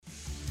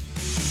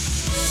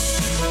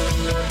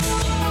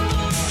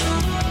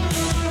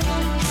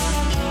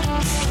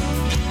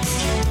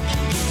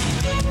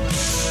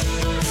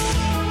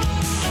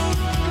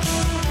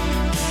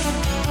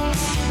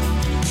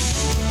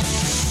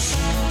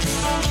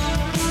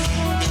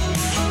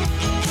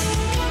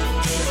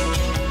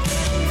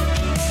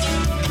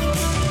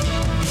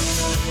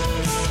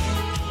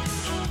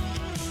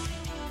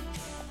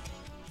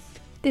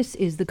This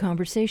is The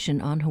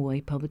Conversation on Hawaii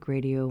Public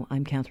Radio.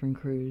 I'm Catherine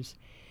Cruz.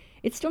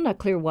 It's still not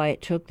clear why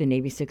it took the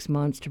Navy 6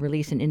 months to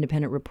release an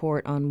independent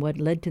report on what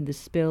led to the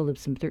spill of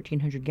some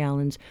 1,300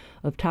 gallons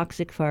of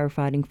toxic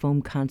firefighting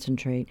foam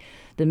concentrate.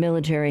 The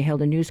military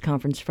held a news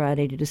conference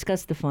Friday to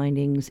discuss the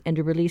findings and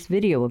to release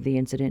video of the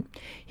incident.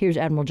 Here's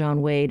Admiral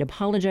John Wade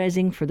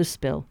apologizing for the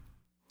spill.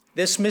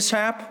 This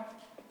mishap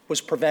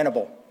was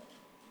preventable.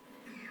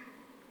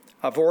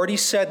 I've already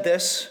said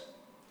this,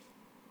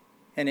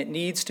 and it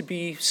needs to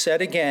be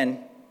said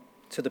again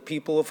to the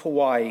people of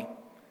Hawaii,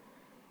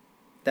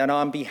 that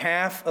on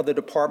behalf of the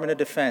Department of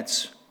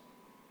Defense,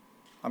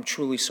 I'm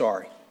truly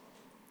sorry.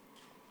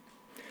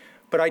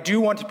 But I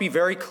do want to be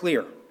very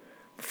clear,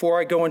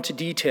 before I go into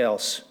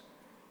details,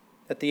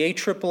 that the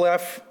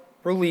AFFF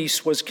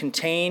release was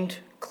contained,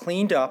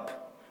 cleaned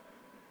up,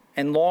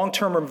 and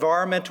long-term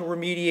environmental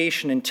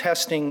remediation and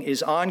testing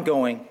is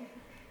ongoing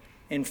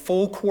in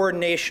full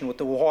coordination with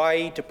the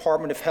Hawaii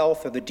Department of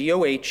Health, or the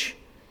DOH,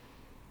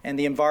 and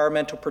the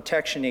Environmental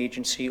Protection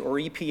Agency, or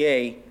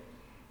EPA,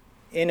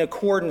 in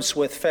accordance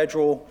with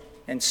federal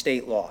and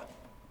state law.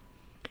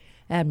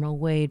 Admiral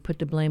Wade put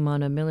the blame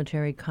on a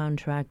military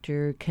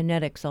contractor,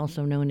 Kinetics,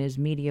 also known as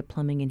Media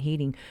Plumbing and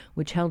Heating,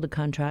 which held the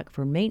contract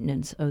for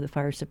maintenance of the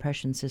fire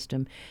suppression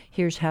system.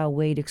 Here's how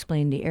Wade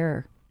explained the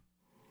error.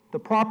 The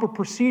proper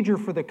procedure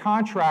for the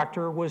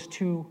contractor was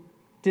to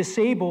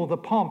disable the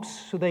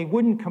pumps so they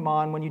wouldn't come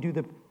on when you do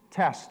the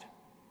test.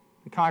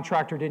 The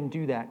contractor didn't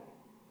do that.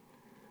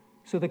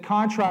 So the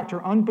contractor,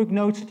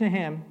 unbeknownst to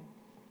him,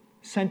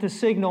 sent a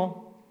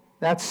signal.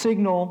 That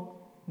signal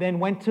then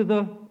went to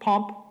the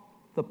pump.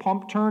 The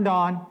pump turned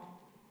on.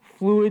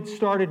 Fluid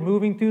started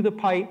moving through the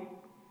pipe,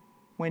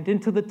 went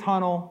into the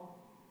tunnel,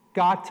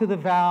 got to the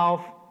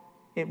valve.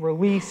 It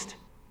released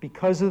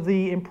because of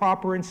the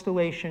improper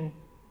installation,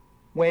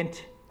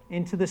 went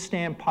into the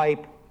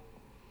standpipe,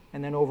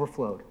 and then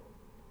overflowed.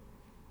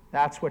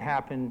 That's what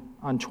happened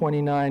on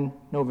 29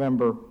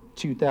 November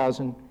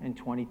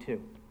 2022.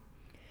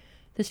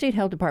 The State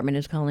Health Department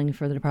is calling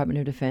for the Department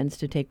of Defense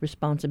to take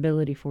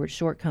responsibility for its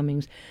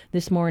shortcomings.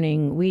 This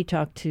morning, we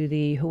talked to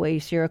the Hawaii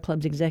Sierra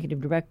Club's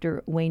Executive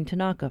Director, Wayne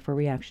Tanaka, for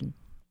reaction.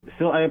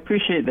 So I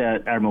appreciate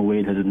that Admiral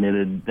Wade has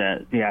admitted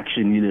that they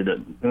actually needed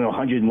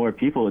 100 more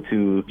people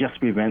to just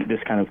prevent this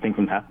kind of thing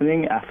from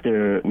happening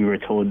after we were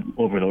told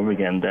over and over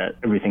again that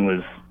everything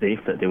was safe,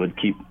 that they would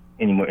keep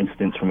any more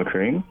incidents from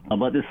occurring.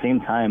 But at the same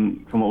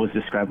time, from what was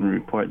described in the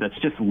report, that's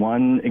just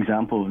one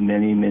example of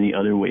many, many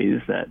other ways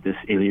that this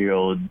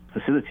 80-year-old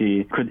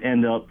facility could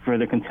end up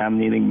further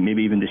contaminating,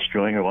 maybe even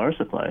destroying our water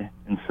supply.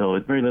 And so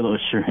it's very little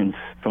assurance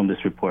from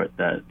this report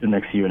that the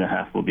next year and a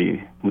half will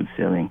be smooth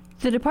sailing.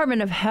 The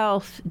Department of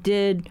Health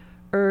did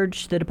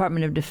urge the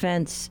Department of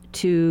Defense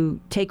to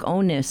take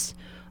onus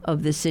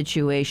of the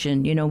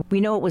situation. You know, we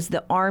know it was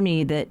the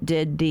Army that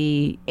did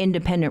the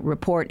independent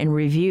report and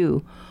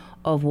review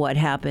of what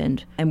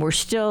happened. And we're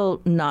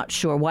still not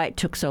sure why it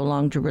took so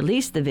long to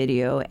release the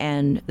video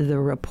and the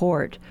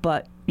report.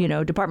 But, you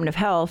know, Department of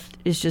Health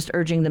is just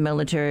urging the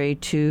military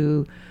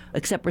to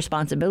accept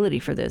responsibility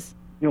for this.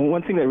 You know,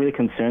 one thing that really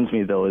concerns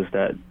me, though, is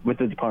that with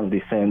the Department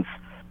of Defense,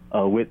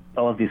 with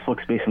all of these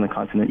folks based on the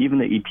continent, even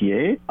the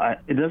EPA,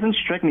 it doesn't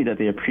strike me that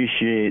they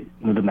appreciate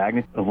the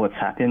magnitude of what's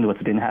happened,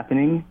 what's been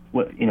happening.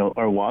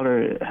 Our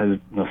water has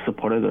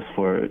supported us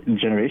for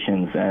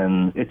generations,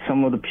 and it's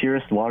some of the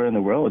purest water in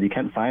the world. You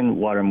can't find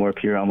water more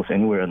pure almost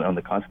anywhere on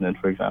the continent,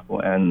 for example.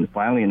 And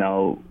finally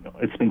now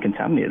it's been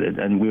contaminated,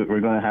 and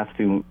we're going to have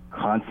to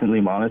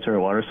constantly monitor our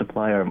water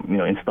supply, or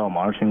install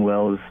monitoring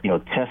wells,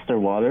 test our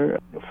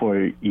water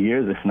for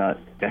years, if not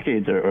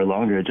decades or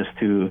longer, just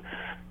to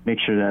make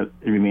sure that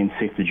it remains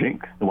safe to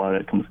drink, the water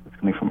that's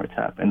coming from our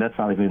tap. And that's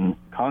not even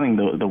counting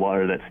the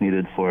water that's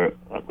needed for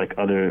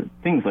other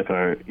things like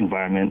our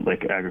environment,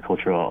 like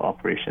agricultural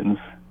operations.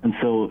 And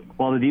so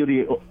while the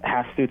DoD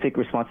has to take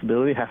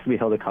responsibility, has to be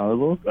held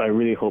accountable, I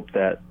really hope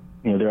that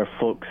there are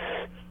folks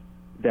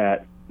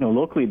that,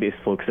 locally based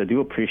folks that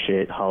do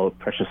appreciate how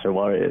precious our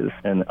water is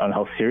and on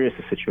how serious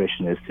the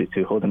situation is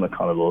to hold them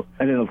accountable.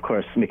 And then, of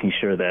course, making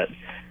sure that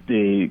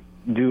they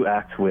do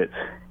act with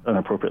an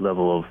appropriate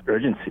level of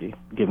urgency,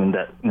 given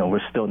that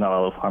we're still not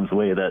out of harm's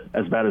way, that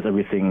as bad as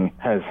everything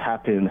has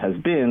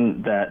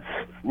been, that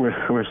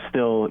we're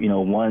still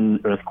one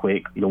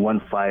earthquake, one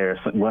fire,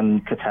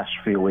 one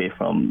catastrophe away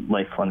from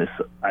life on this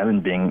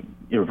island being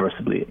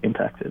irreversibly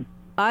impacted.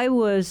 I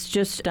was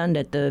just stunned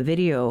at the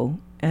video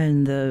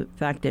and the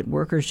fact that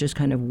workers just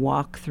kind of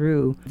walk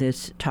through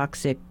this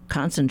toxic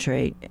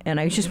concentrate, and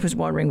I just was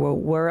wondering, well,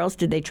 where else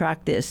did they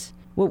track this?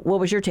 What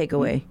was your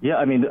takeaway? Yeah,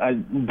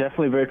 I'm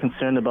definitely very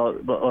concerned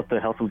about the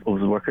health of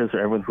the workers or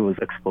everyone who was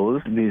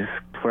exposed. These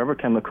forever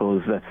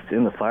chemicals that's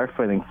in the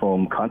firefighting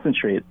foam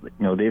concentrate,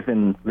 they've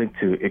been linked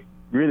to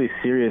really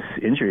serious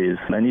injuries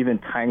and even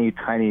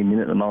tiny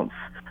minute amounts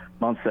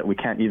that we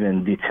can't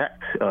even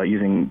detect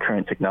using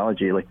current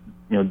technology.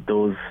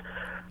 Those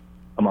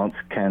amounts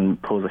can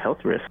pose a health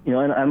risk.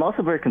 And I'm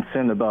also very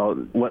concerned about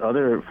what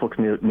other folks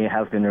may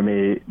have been or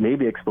may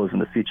be exposed in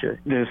the future.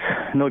 There's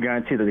no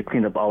guarantee that they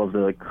cleaned up all of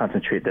the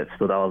concentrate that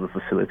spilled out of the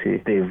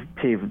facility. They've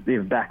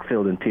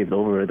backfilled and paved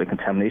over the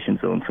contamination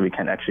zone, so we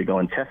can actually go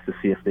and test to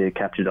see if they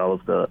captured all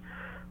of the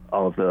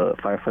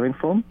firefighting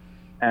foam.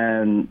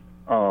 And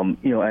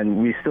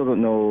and we still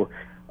don't know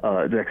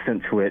the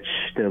extent to which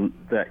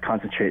that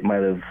concentrate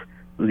might have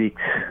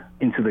leaked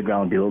into the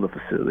ground below the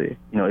facility.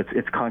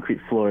 Its concrete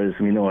floors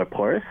we know are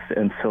porous,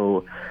 and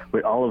so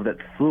with all of that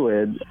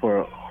fluid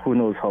for who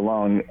knows how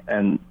long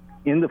and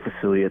in the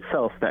facility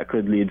itself, that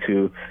could lead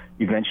to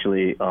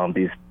eventually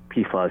these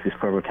PFAS, these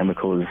forever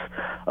chemicals,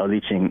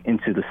 leaching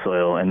into the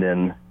soil and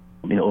then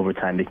over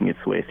time making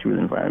its way through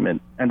the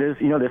environment. And there's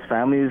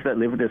families that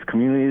live, there's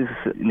communities,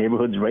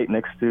 neighborhoods right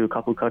next to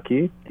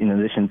Kapukaki, in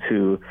addition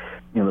to,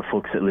 the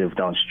folks that live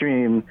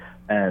downstream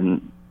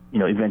and,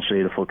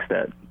 eventually the folks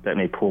that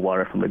may pull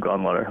water from the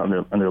groundwater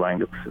underlying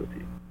the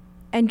facility.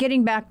 And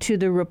getting back to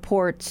the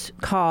report's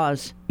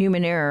cause,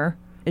 human error,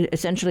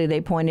 essentially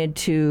they pointed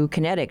to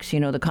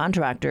Kinetics, the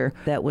contractor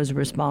that was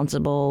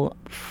responsible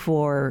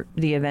for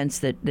the events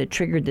that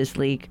triggered this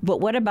leak. But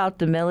what about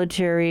the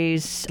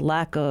military's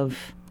lack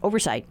of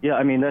oversight? Yeah,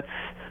 I mean, that's,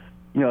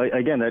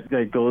 again,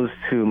 that goes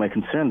to my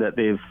concern that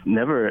they've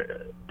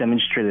never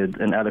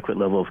demonstrated an adequate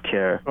level of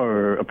care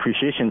or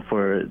appreciation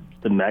for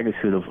the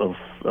magnitude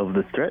of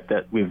the threat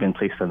that we've been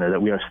placed under,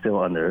 that we are still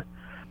under.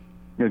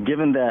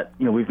 Given that,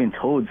 we've been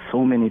told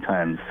so many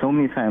times,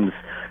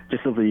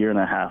 just over a year and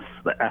a half,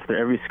 after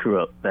every screw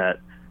up, that,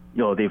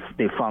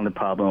 they've found the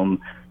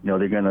problem,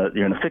 they're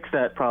gonna fix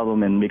that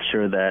problem and make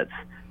sure that,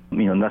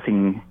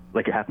 nothing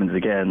like it happens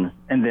again,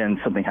 and then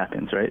something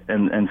happens, right?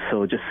 And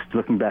so just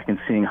looking back and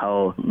seeing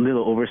how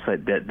little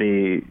oversight that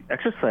they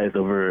exercise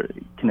over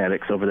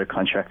Kinetics, over their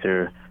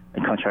contractor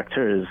and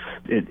contractors,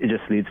 it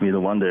just leads me to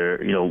wonder,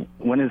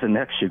 when is the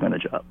next shoe going to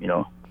drop?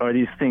 Are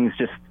these things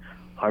just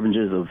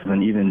harbingers of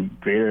an even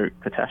greater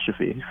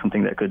catastrophe,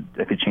 something that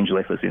could change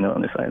life, as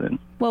on this island?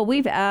 Well,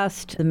 we've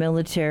asked the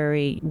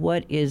military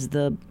what is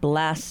the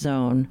blast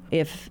zone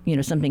if,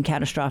 something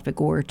catastrophic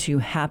were to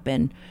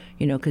happen,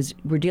 because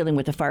we're dealing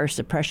with a fire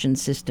suppression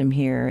system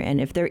here. And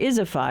if there is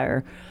a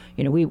fire,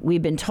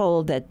 we've been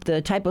told that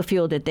the type of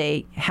fuel that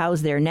they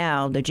house there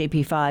now, the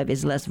JP5,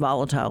 is less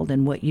volatile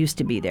than what used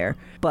to be there.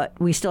 But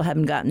we still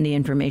haven't gotten the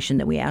information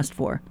that we asked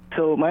for.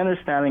 So my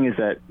understanding is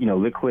that,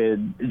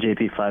 liquid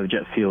JP5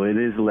 jet fuel, it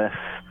is less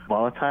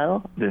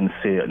volatile than,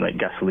 say, like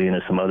gasoline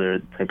or some other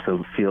types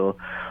of fuel.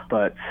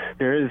 But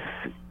there is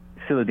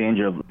still a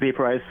danger of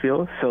vaporized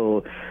fuel.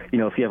 So,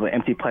 if you have an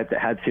empty pipe that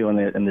had fuel in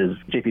it and there's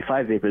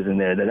JP5 vapors in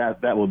there,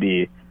 that will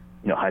be,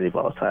 highly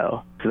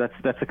volatile. So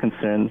that's a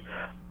concern.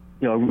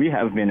 We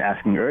have been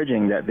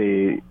urging that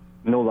they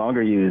no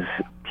longer use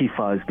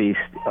PFAS-based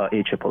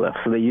AFFF.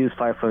 So they use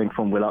firefighting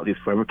foam without these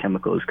forever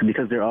chemicals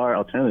because there are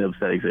alternatives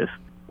that exist.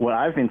 What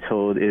I've been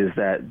told is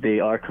that they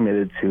are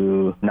committed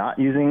to not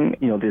using,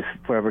 this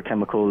forever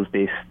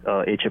chemicals-based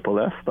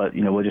AFFF, but,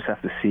 we'll just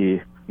have to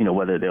see,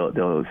 whether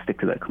they'll stick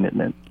to that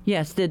commitment.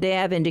 Yes, they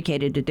have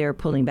indicated that they're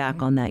pulling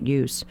back on that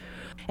use.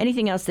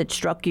 Anything else that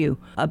struck you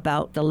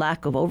about the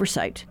lack of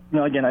oversight?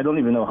 Again, I don't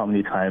even know how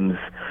many times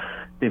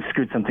they've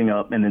screwed something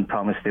up and then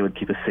promised they would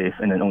keep us safe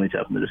and then only to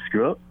happen to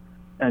screw up.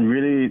 And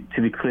really,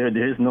 to be clear,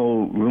 there is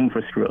no room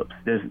for screw-ups.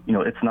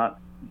 It's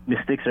not,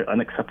 mistakes are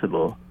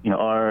unacceptable.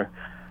 Our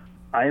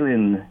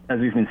island,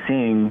 as we've been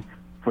seeing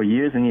for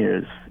years and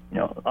years,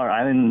 our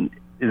island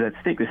is at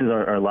stake. This is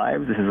our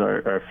lives. This is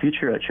our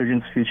future, our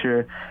children's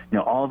future,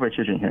 all of our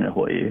children here in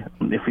Hawaii.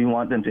 If we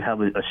want them to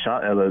have a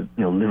shot at a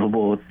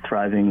livable,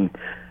 thriving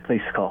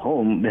place to call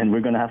home, then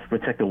we're going to have to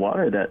protect the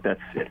water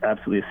that's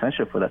absolutely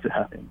essential for that to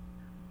happen.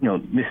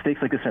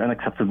 Mistakes like this are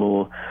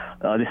unacceptable.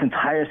 This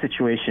entire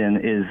situation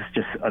is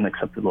just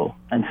unacceptable.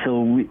 And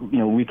so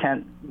we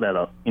can't let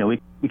up.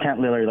 We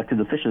can't let our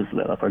elected officials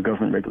let up, our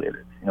government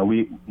regulators.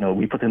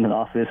 We put them in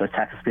office, our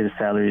taxpayers'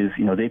 salaries,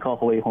 they call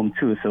Hawaii home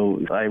too.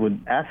 So I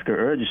would ask or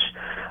urge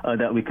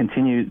that we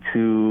continue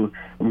to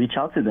reach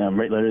out to them,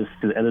 write letters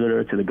to the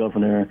editor, to the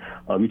governor,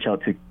 reach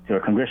out to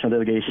our congressional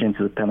delegation,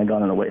 to the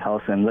Pentagon and the White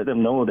House, and let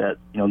them know that,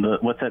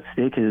 what's at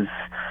stake is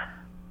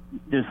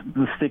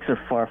the stakes are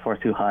far, far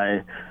too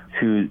high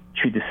to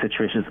treat this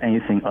situation as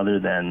anything other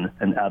than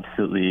an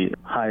absolutely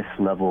highest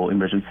level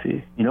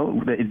emergency.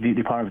 The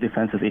Department of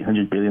Defense is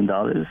 $800 billion,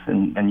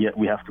 and yet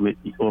we have to wait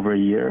over a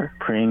year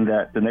praying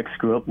that the next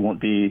screw up won't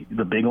be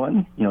the big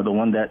one, the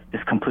one that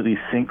just completely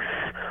sinks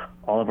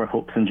all of our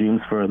hopes and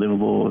dreams for a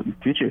livable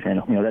future.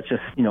 And, that's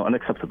just,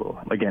 unacceptable.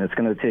 Again, it's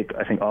going to take,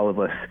 I think, all of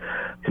us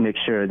to make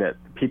sure that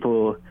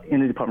people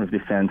in the Department of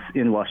Defense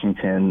in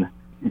Washington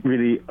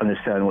really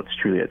understand what's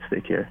truly at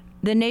stake here.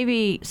 The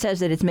Navy says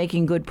that it's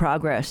making good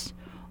progress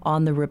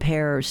on the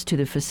repairs to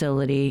the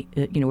facility.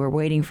 We're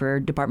waiting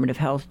for Department of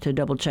Health to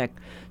double check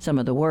some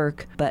of the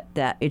work, but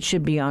that it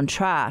should be on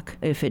track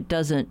if it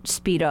doesn't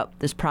speed up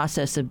this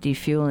process of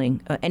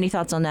defueling. Any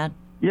thoughts on that?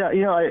 Yeah,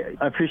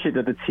 I appreciate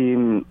that the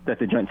team, that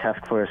the Joint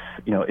Task Force,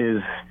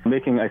 is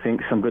making, I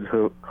think, some good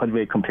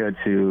headway compared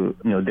to,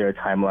 their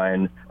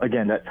timeline.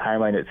 Again, that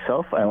timeline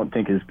itself, I don't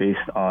think is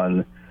based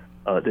on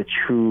the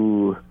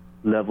true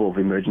level of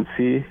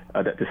emergency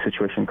that the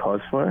situation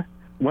calls for.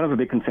 One of the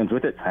big concerns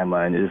with that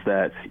timeline is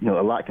that,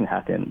 a lot can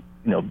happen,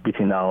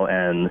 between now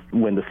and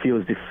when the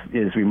field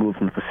is removed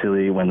from the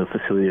facility, when the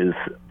facility is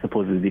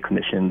supposedly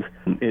decommissioned.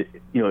 It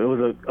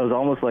was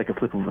almost like a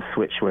flip of a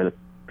switch where the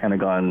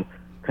Pentagon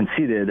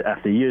conceded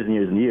after years and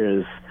years and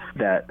years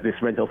that this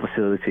Red Hill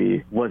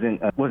facility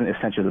wasn't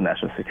essential to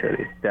national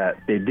security, that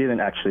they didn't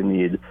actually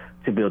need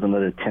to build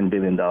another $10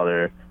 billion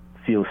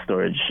field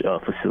storage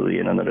facility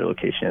in another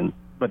location.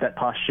 But that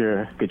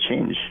posture could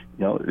change.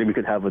 We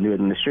could have a new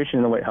administration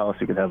in the White House.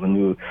 We could have a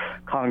new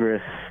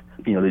Congress.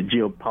 The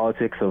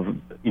geopolitics of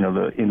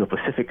the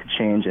Indo-Pacific could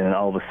change, and then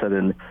all of a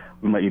sudden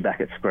we might be back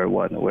at square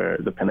one, where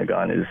the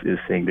Pentagon is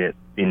saying that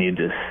they need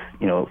this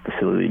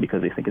facility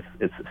because they think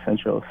it's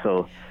essential.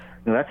 So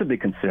that's a big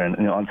concern.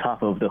 On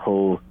top of the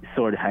whole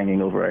sword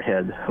hanging over our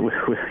head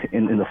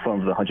in the form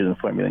of the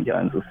 104 million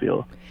gallons of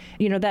fuel.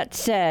 That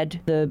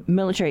said, the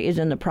military is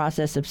in the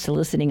process of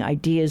soliciting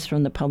ideas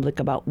from the public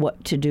about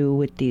what to do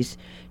with these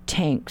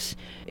tanks.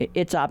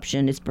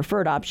 Its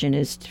preferred option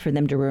is for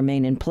them to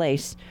remain in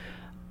place.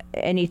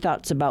 Any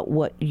thoughts about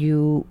what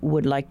you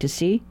would like to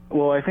see?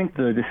 Well, I think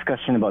the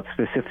discussion about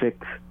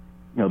specific,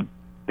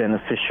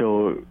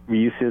 beneficial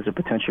reuses or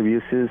potential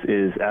reuses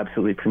is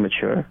absolutely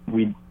premature.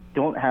 We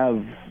don't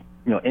have,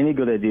 any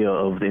good idea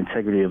of the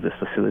integrity of this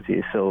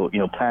facility. So,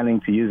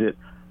 planning to use it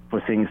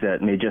for things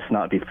that may just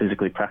not be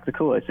physically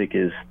practical, I think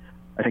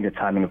the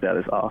timing of that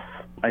is off.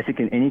 I think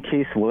in any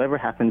case, whatever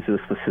happens to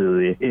this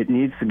facility, it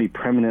needs to be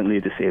permanently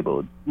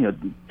disabled.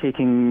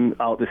 Taking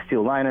out the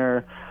steel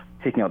liner,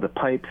 taking out the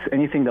pipes,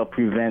 anything that'll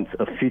prevent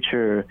a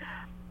future,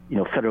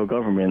 federal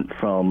government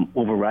from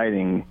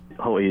overriding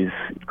Hawaii's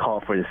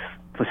call for this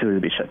facility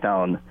to be shut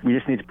down. We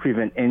just need to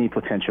prevent any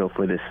potential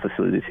for this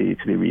facility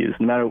to be reused,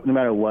 no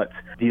matter what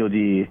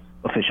DOD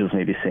officials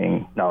may be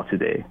saying now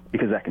today,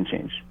 because that can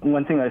change.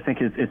 One thing I think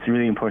it's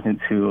really important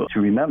to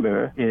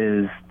remember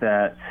is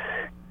that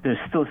there's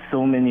still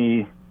so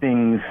many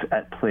things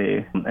at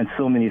play and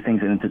so many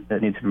things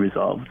that need to be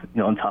resolved,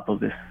 on top of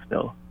this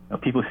spill.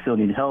 People still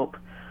need help.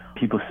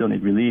 People still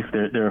need relief.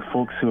 There are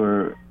folks who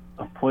are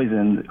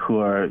poisoned who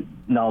are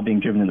now being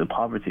driven into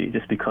poverty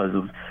just because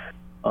of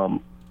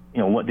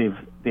what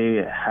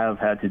they have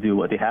had to do,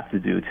 what they have to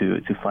do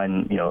to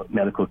find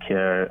medical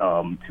care,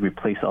 to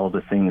replace all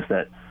the things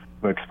that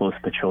were exposed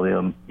to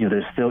petroleum.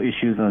 There's still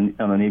issues on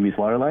the Navy's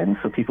water line,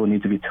 so people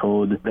need to be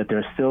told that there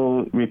are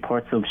still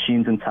reports of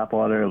sheens in tap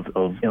water,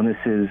 of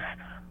illnesses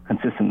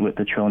consistent with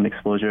petroleum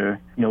exposure.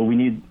 We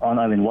need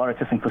on-island water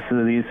testing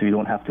facilities so you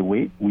don't have to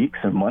wait weeks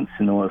or months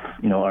to know if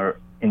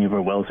any of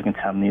our wells are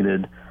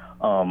contaminated.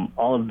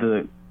 All of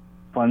the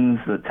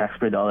funds, the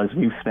taxpayer dollars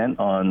we've spent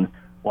on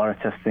water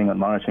testing, on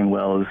monitoring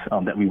wells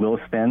that we will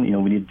spend,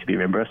 we need to be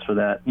reimbursed for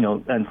that,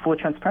 and full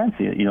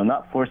transparency,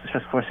 not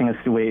forcing us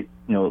to wait,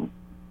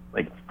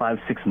 like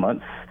 5-6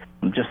 months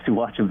just to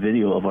watch a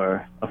video of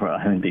our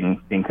island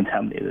being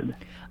contaminated.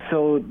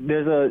 So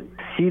there's a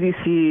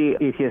CDC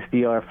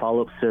ATSDR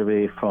follow-up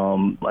survey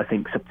from, I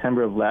think,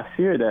 September of last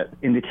year that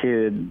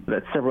indicated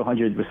that several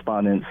hundred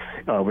respondents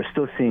were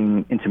still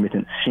seeing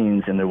intermittent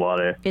sheens in their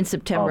water. In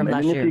September of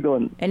last year.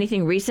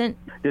 Anything recent?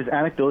 There's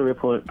anecdotal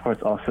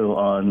reports also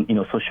on,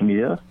 social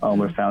media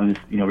where families,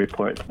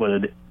 report whether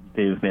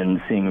they've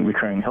been seeing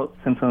recurring health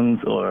symptoms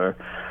or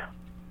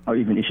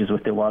even issues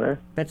with their water.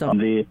 That's all.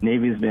 The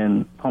Navy's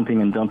been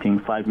pumping and dumping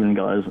 5 million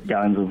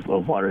gallons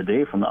of water a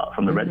day from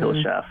the Red Hill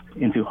shaft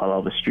into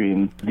Halawa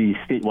Stream. The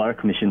State Water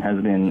Commission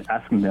has been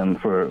asking them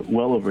for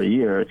well over a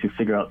year to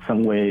figure out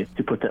some way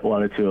to put that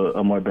water to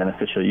a more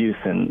beneficial use.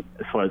 And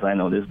as far as I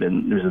know, there's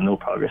no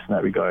progress in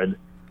that regard.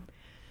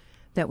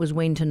 That was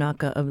Wayne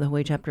Tanaka of the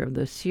Hawaii chapter of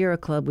the Sierra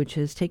Club, which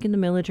has taken the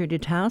military to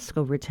task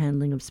over its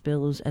handling of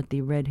spills at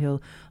the Red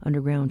Hill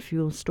underground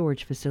fuel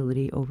storage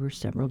facility over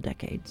several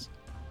decades.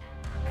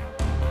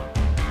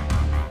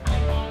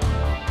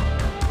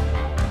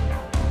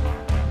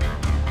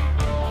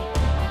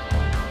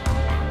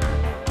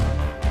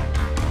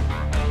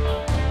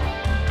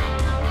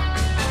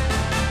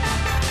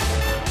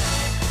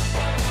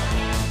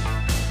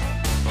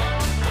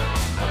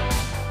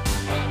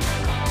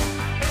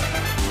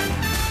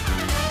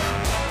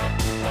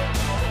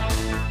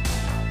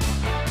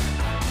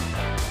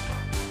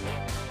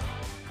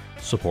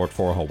 Support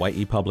for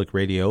Hawaii Public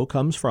Radio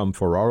comes from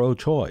Ferraro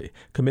Choi,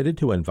 committed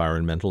to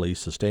environmentally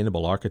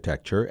sustainable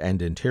architecture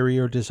and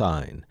interior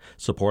design.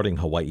 Supporting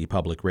Hawaii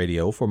Public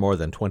Radio for more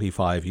than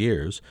 25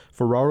 years,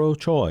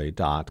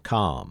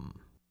 ferrarochoi.com.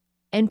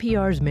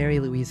 NPR's Mary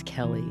Louise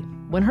Kelly.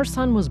 When her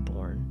son was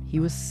born, he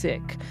was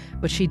sick,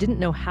 but she didn't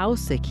know how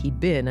sick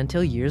he'd been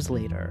until years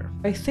later.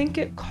 I think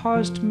it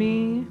caused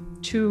me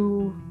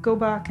to go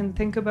back and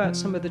think about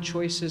some of the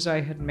choices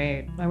I had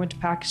made. I went to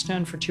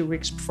Pakistan for 2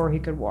 weeks before he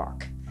could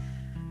walk.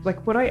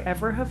 Would I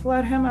ever have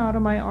let him out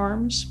of my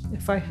arms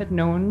if I had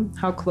known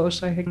how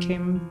close I had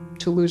came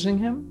to losing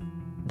him?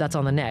 That's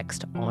on the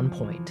next On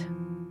Point.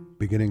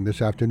 Beginning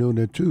this afternoon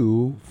at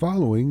 2,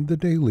 following the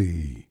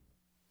Daily.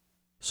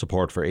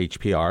 Support for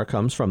HPR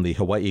comes from the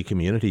Hawaii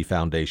Community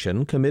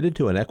Foundation, committed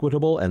to an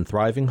equitable and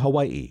thriving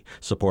Hawaii,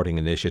 supporting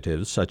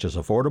initiatives such as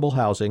affordable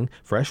housing,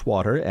 fresh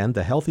water, and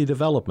the healthy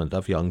development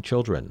of young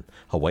children.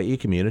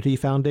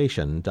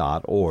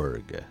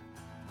 hawaiicommunityfoundation.org.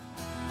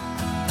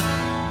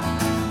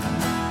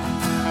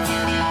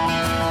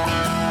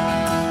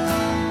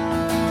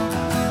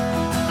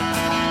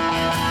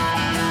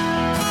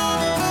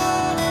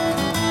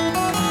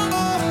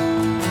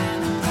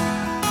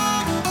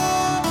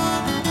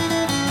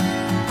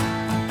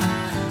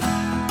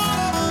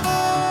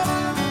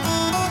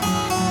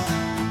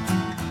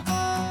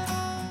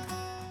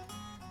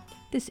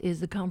 This is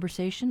The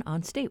Conversation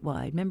on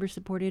statewide,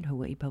 member-supported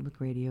Hawaii Public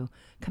Radio.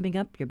 Coming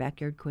up, your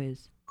backyard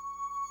quiz.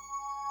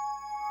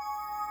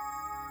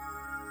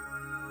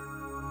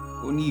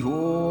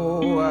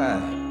 Unihoa,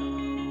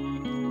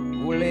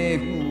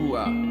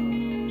 olehua,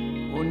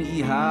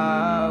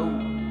 unihau,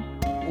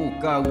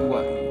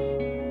 ukauai,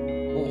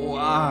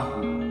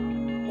 oahu,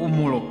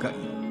 umolokai,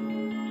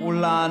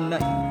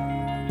 ulanai,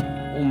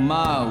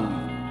 umaui,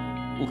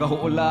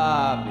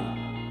 ukahoolabe,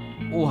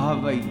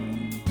 uhawaii.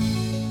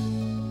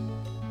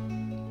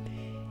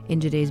 In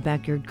today's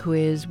backyard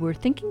quiz, we're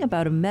thinking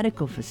about a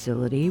medical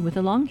facility with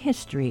a long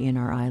history in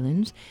our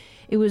islands.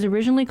 It was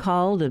originally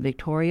called the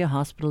Victoria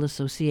Hospital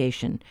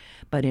Association,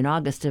 but in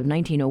August of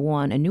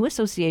 1901, a new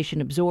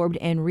association absorbed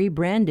and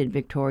rebranded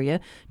Victoria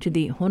to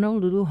the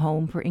Honolulu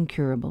Home for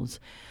Incurables.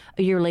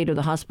 A year later,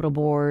 the hospital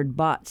board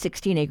bought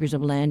 16 acres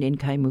of land in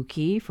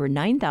Kaimuki for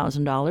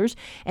 $9,000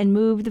 and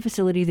moved the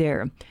facility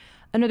there.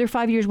 Another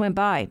 5 years went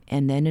by,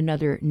 and then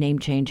another name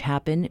change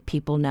happened.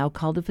 People now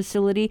call the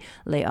facility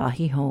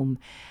Leahi Home.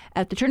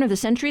 At the turn of the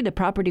century, the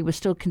property was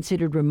still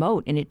considered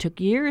remote, and it took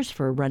years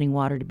for running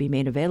water to be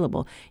made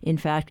available. In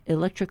fact,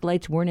 electric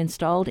lights weren't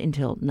installed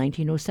until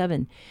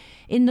 1907.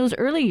 In those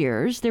early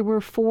years, there were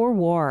 4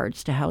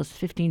 wards to house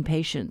 15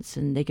 patients,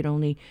 and they could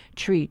only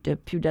treat a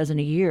few dozen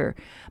a year.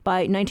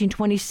 By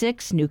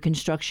 1926, new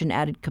construction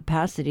added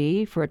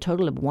capacity for a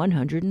total of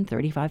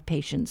 135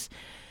 patients.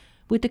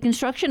 With the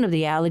construction of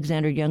the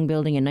Alexander Young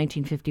Building in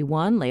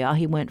 1951,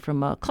 Leahi went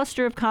from a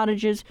cluster of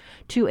cottages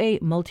to a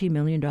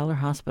multi-million-dollar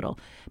hospital.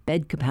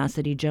 Bed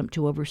capacity jumped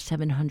to over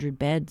 700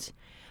 beds.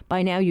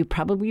 By now, you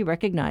probably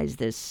recognize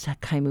this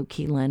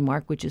Kaimuki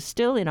landmark, which is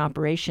still in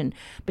operation.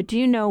 But do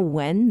you know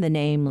when the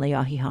name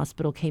Leahi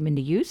Hospital came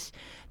into use?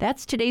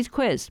 That's today's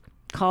quiz.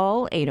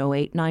 Call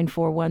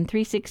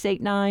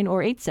 808-941-3689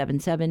 or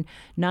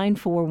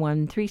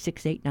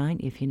 877-941-3689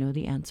 if you know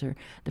the answer.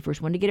 The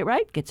first one to get it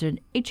right gets an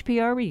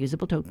HPR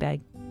reusable tote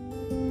bag.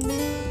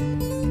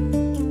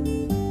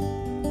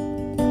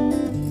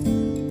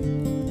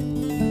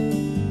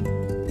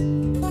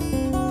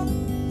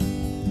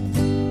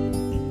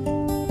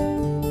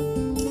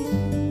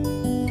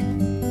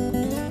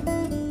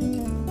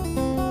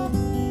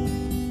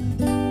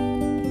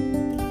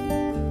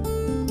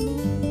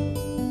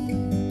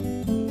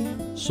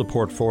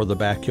 Support for the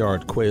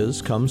Backyard Quiz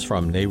comes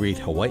from NAREIT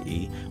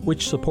Hawaii,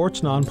 which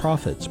supports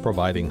nonprofits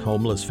providing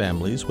homeless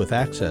families with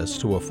access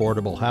to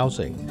affordable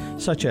housing,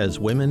 such as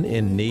Women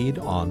in Need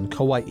on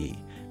Kauai.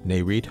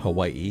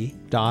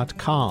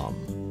 NAREITHawaii.com.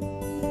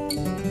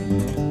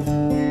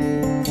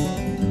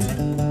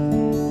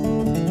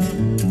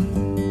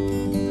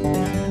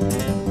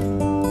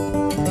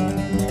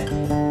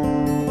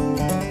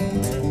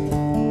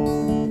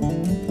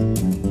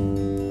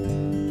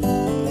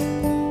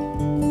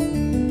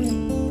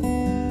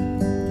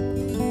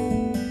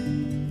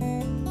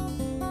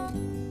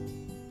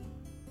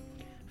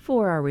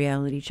 For our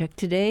reality check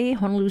today,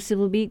 Honolulu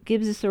Civil Beat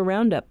gives us a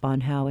roundup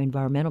on how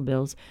environmental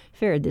bills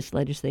fared this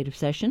legislative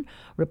session.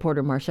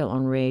 Reporter Marcel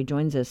Henry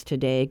joins us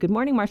today. Good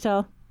morning,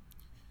 Marcel.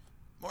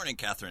 Morning,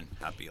 Catherine.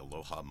 Happy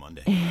Aloha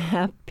Monday.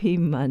 Happy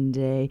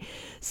Monday.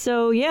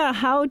 So,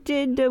 how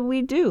did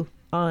we do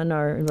on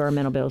our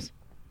environmental bills?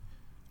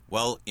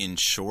 Well, in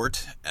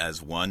short,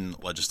 as one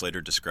legislator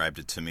described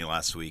it to me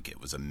last week,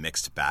 it was a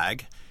mixed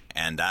bag.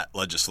 And that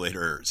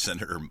legislator,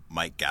 Senator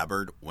Mike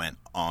Gabbard, went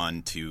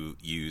on to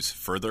use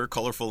further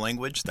colorful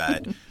language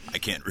that I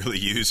can't really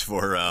use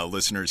for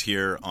listeners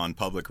here on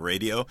public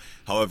radio.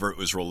 However, it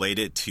was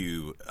related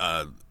to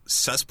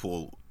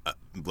cesspool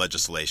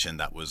legislation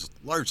that was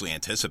largely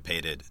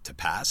anticipated to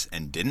pass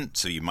and didn't.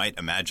 So you might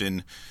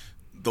imagine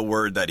the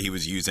word that he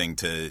was using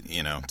to,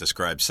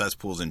 describe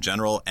cesspools in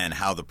general and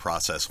how the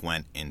process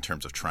went in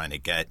terms of trying to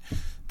get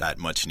that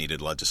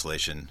much-needed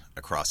legislation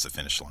across the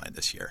finish line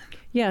this year.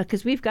 Yeah,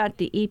 because we've got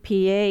the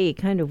EPA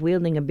kind of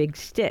wielding a big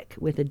stick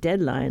with a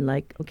deadline,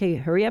 like, okay,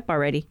 hurry up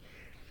already.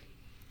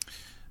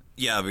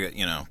 Yeah, we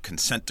got,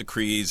 consent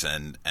decrees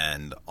and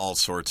all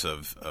sorts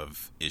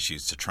of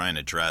issues to try and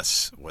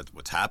address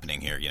what's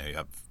happening here. You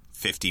have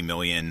 50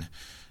 million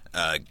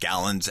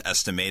gallons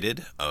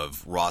estimated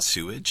of raw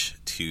sewage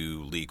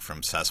to leak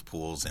from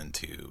cesspools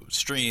into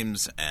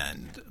streams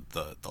and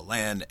the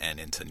land and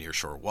into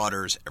nearshore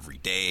waters every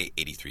day,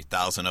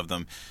 83,000 of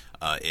them.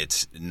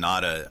 It's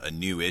not a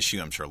new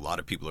issue. I'm sure a lot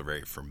of people are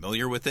very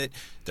familiar with it.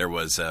 There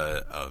was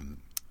a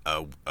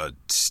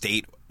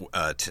state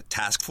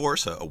task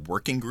force, a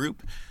working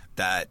group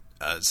that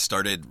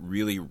started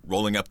really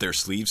rolling up their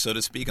sleeves, so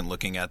to speak, and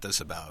looking at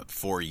this about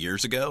 4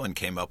 years ago and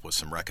came up with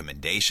some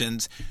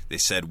recommendations. They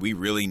said we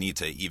really need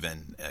to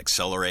even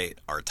accelerate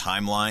our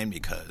timeline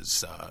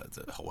because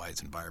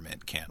Hawaii's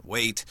environment can't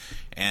wait.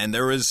 And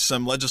there was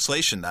some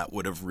legislation that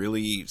would have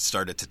really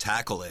started to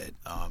tackle it,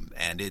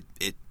 and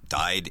it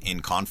died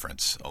in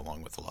conference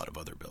along with a lot of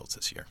other bills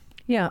this year.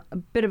 Yeah, a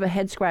bit of a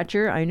head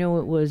scratcher. I know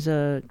it was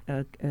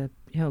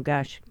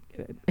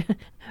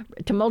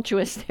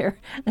tumultuous there,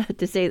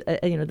 to say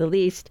the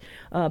least.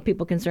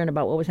 People concerned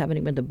about what was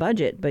happening with the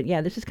budget, but yeah,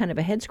 this is kind of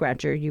a head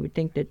scratcher. You would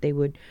think that they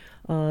would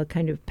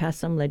kind of pass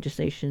some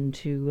legislation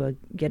to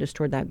get us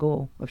toward that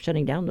goal of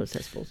shutting down those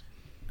cesspools.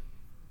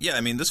 Yeah,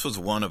 I mean, this was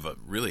one of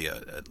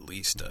at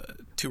least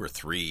 2 or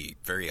 3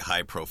 very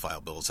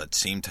high-profile bills that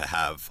seemed to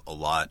have a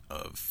lot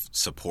of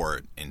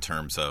support in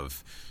terms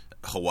of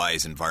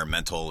Hawaii's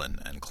environmental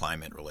and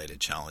climate-related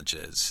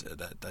challenges.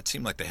 That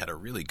seemed like they had a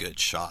really good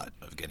shot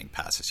of getting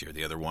passed this year.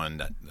 The other one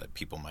that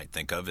people might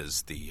think of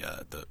is the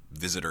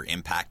visitor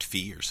impact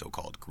fee, or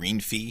so-called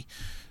green fee.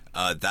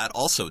 That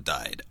also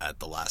died at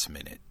the last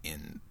minute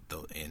in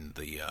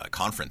the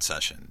conference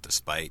session,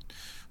 despite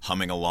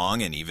humming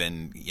along and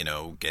even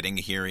getting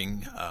a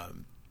hearing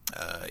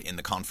in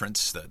the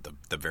conference,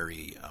 the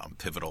very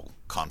pivotal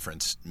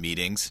conference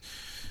meetings.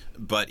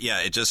 But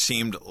yeah, it just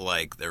seemed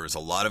like there was a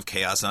lot of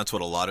chaos, and that's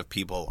what a lot of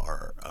people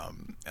are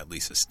at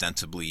least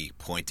ostensibly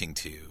pointing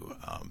to,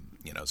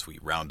 as we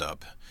round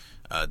up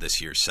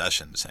this year's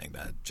session, saying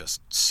that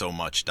just so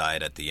much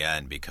died at the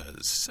end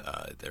because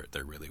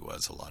there really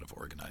was a lot of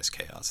organized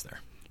chaos there.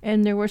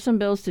 And there were some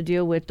bills to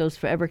deal with those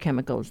forever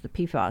chemicals, the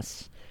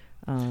PFAS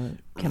chemicals.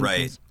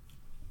 Right.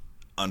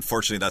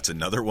 Unfortunately, that's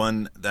another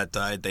one that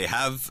died. They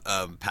have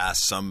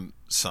passed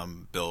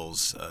some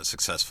bills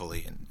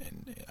successfully,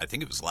 and I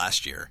think it was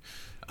last year,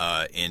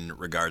 in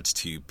regards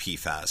to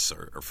PFAS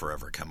or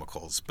forever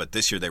chemicals. But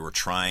this year they were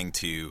trying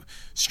to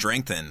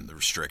strengthen the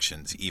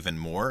restrictions even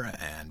more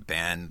and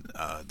ban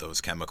those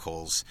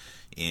chemicals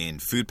in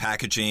food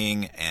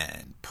packaging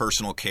and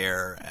personal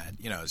care. And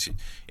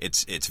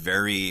it's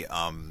very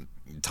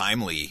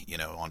timely.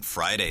 On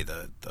Friday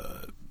the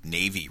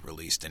Navy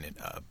released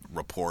a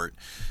report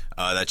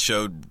that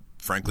showed,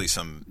 frankly,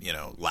 some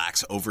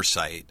lax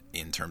oversight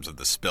in terms of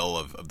the spill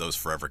of those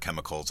forever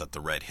chemicals at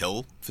the Red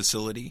Hill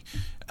facility,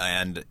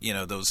 and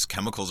those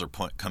chemicals are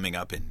coming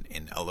up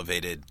in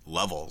elevated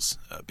levels,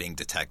 being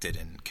detected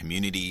in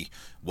community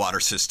water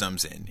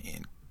systems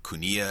in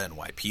Kunia and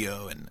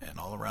Waipio and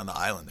all around the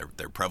island.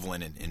 They're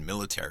prevalent in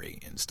military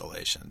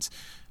installations,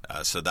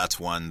 so that's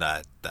one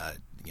that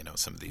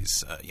some of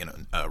these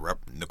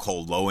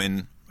Nicole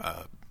Lowen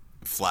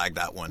flagged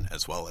that one,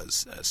 as well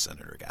as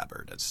Senator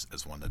Gabbard,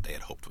 as one that they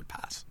had hoped would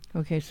pass.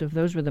 Okay, so if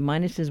those were the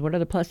minuses, what are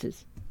the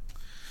pluses?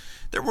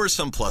 There were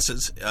some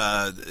pluses.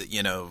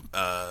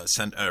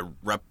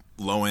 Rep.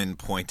 Lowen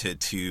pointed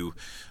to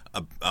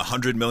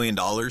 $100 million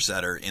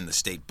that are in the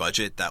state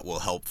budget that will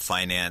help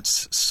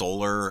finance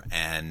solar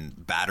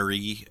and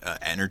battery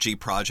energy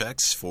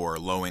projects for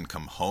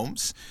low-income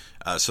homes.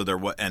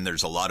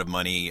 There's a lot of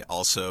money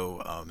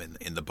also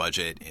in the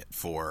budget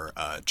for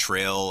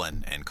trail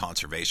and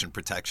conservation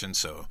protection.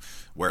 So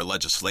where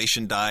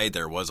legislation died,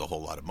 there was a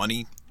whole lot of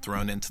money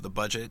thrown into the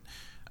budget.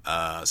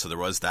 So there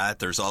was that.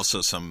 There's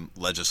also some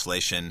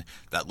legislation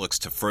that looks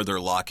to further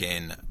lock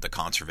in the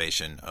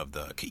conservation of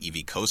the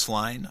Kaiwi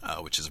coastline,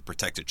 which is a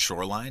protected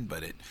shoreline,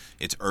 but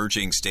it's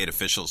urging state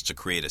officials to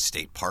create a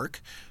state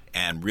park.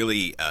 And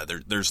really,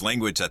 there's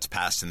language that's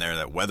passed in there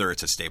that whether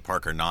it's a state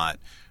park or not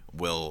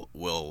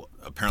will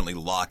apparently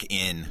lock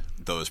in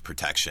those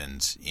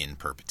protections in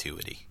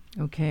perpetuity.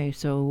 Okay,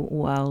 so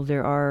while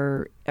there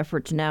are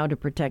efforts now to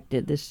protect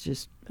it, this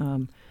just,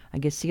 I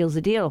guess, seals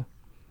the deal.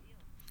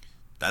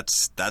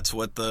 That's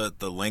what the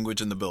language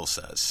in the bill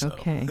says. So,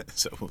 okay.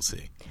 So we'll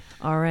see.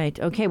 All right.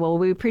 Okay, well,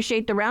 we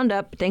appreciate the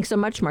roundup. Thanks so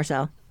much,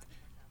 Marcel.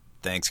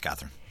 Thanks,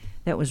 Catherine.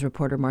 That was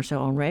reporter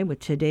Marcel Henry with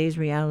today's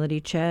Reality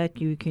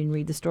Check. You can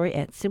read the story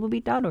at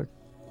civilbeat.org.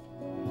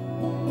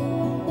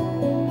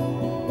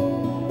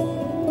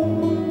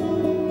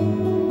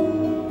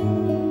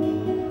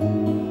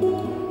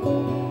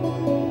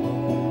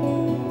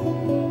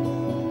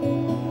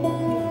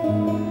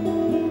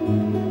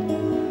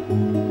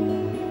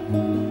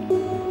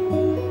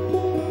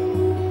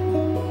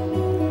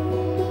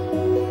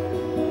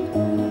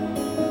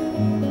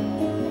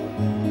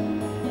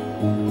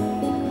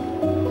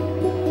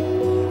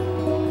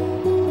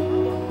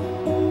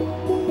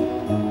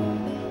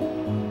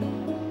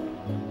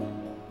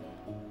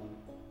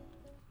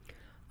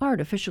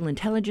 artificial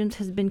intelligence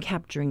has been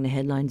capturing the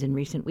headlines in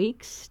recent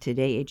weeks.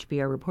 Today,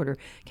 HBR reporter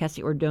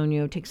Cassie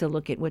Ordonio takes a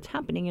look at what's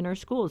happening in our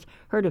schools.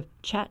 Heard of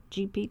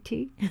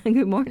ChatGPT?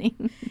 Good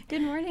morning.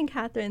 Good morning,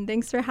 Catherine.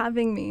 Thanks for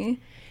having me.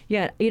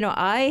 Yeah,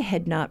 I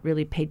had not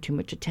really paid too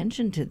much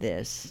attention to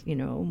this.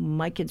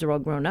 My kids are all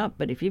grown up,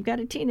 but if you've got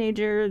a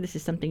teenager, this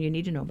is something you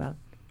need to know about.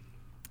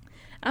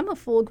 I'm a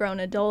full-grown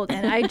adult,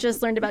 and I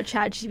just learned about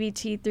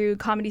ChatGPT through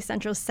Comedy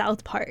Central's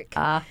South Park.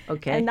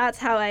 Okay. And that's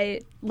how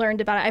I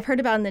learned about it. I've heard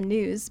about it in the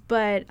news,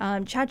 but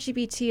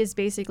ChatGPT is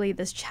basically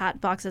this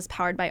chat box that's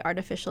powered by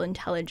artificial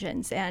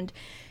intelligence, and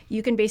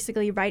you can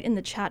basically write in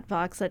the chat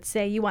box, let's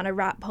say you want a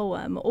rap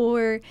poem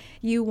or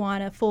you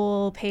want a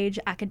full-page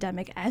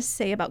academic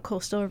essay about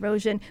coastal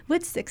erosion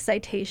with 6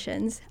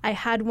 citations. I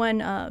had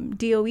one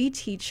DOE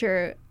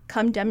teacher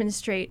come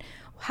demonstrate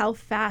how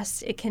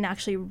fast it can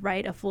actually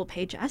write a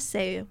full-page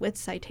essay with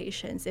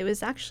citations. It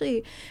was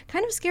actually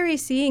kind of scary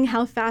seeing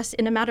how fast,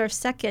 in a matter of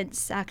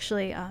seconds,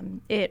 actually,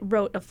 it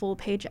wrote a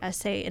full-page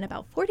essay in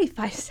about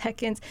 45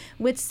 seconds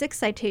with 6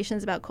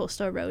 citations about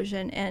coastal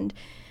erosion. And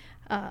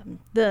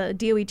the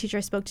DOE teacher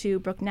I spoke to,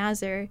 Brooke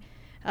Nazar,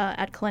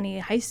 at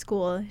Kalani High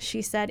School,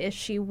 she said if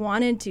she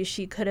wanted to,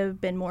 she could have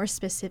been more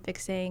specific,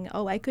 saying,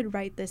 I could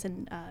write this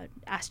and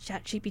ask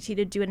ChatGPT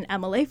to do it in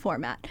MLA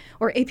format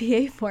or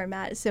APA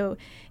format. So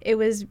it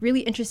was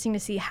really interesting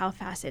to see how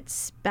fast it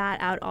spat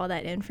out all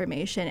that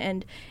information.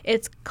 And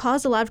it's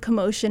caused a lot of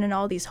commotion in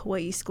all these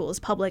Hawaii schools,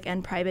 public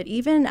and private,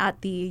 even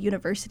at the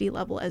university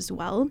level as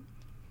well.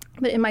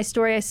 But in my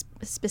story, I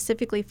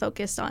specifically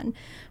focused on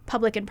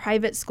public and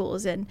private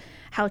schools and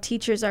how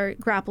teachers are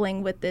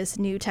grappling with this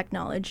new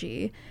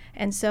technology.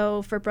 And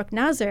so for Brooke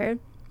Nazar,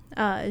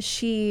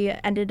 she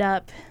ended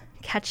up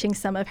catching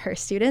some of her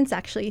students,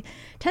 actually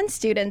 10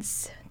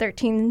 students,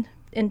 13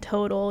 in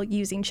total,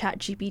 using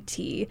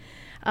ChatGPT.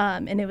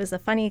 And it was a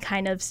funny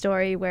kind of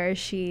story where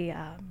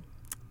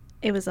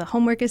it was a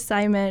homework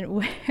assignment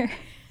where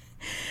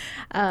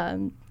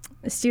the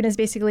students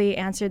basically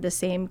answered the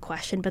same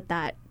question, but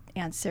that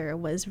answer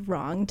was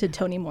wrong to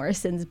Toni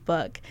Morrison's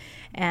book.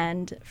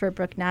 And for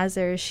Brooke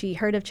Nazar, she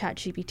heard of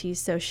ChatGPT,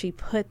 so she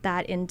put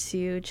that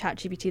into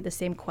ChatGPT, the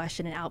same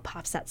question, and out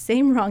pops that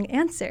same wrong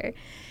answer.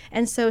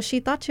 And so she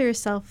thought to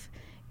herself,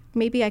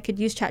 maybe I could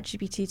use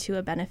ChatGPT to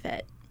a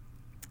benefit.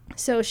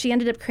 So she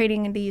ended up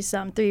creating these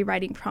 3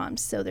 writing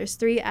prompts. So there's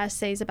 3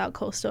 essays about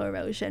coastal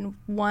erosion.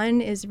 One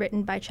is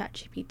written by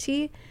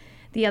ChatGPT,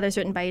 the other's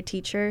written by a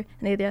teacher,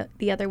 and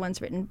the other one's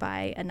written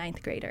by a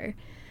 9th grader.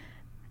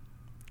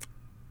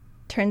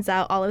 Turns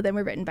out all of them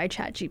were written by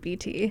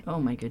ChatGPT. Oh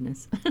my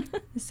goodness.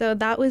 So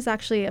that was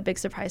actually a big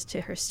surprise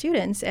to her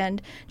students.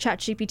 And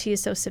ChatGPT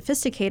is so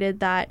sophisticated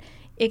that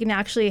it can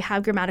actually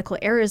have grammatical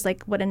errors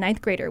like what a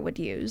 9th grader would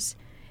use.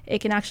 It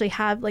can actually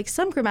have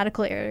some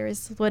grammatical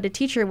errors what a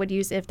teacher would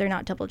use if they're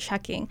not double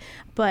checking.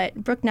 But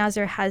Brooke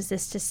Nazar has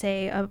this to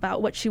say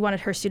about what she wanted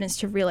her students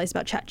to realize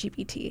about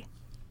ChatGPT.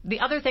 The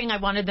other thing I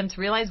wanted them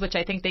to realize, which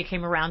I think they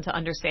came around to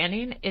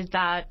understanding, is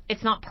that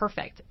it's not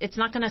perfect. It's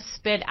not going to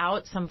spit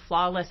out some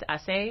flawless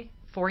essay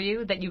for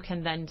you that you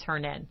can then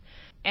turn in.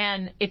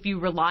 And if you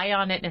rely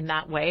on it in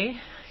that way,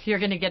 you're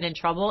going to get in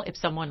trouble if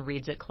someone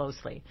reads it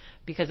closely.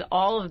 Because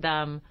all of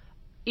them,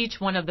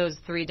 each one of those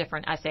 3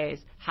 different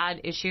essays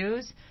had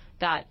issues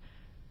that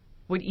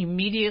would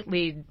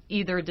immediately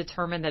either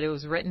determine that it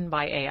was written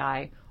by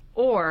AI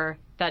or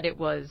that it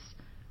was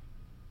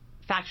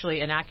factually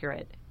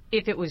inaccurate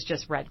if it was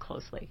just read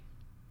closely.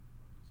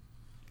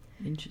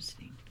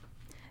 Interesting.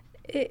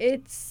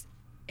 It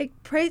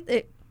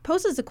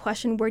poses a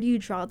question, where do you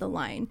draw the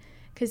line?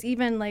 Because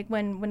even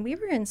when we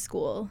were in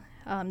school,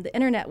 the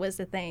internet was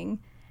a thing,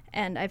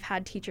 and I've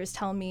had teachers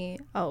tell me,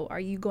 are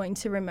you going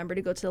to remember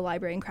to go to the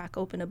library and crack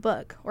open a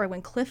book? Or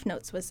when Cliff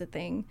Notes was a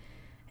thing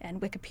and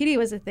Wikipedia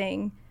was a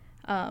thing,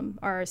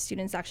 are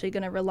students actually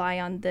going to rely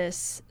on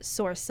this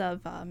source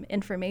of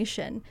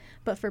information?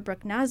 But for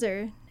Brooke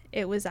Nazar,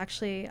 it was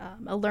actually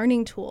a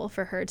learning tool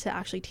for her to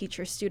actually teach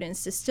her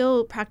students to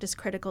still practice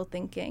critical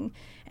thinking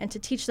and to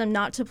teach them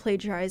not to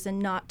plagiarize and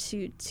not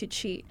to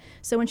cheat.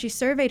 So when she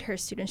surveyed her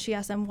students, she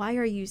asked them, why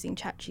are you using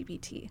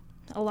ChatGPT?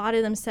 A lot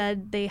of them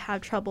said they have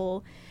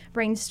trouble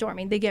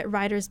brainstorming. They get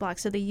writer's block,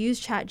 so they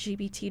use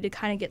ChatGPT to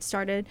kind of get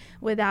started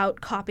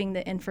without copying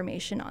the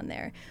information on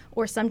there.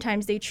 Or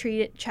sometimes they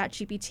treat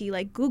ChatGPT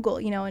like Google.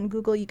 In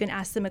Google you can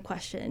ask them a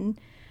question,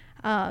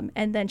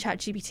 and then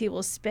ChatGPT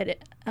will spit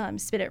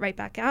it right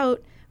back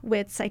out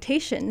with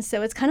citations.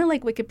 So it's kind of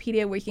like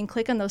Wikipedia, where you can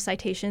click on those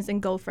citations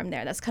and go from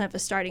there. That's kind of a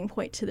starting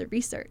point to the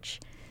research.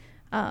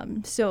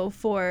 So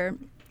for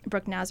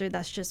Brooke Nazar,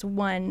 that's just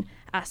one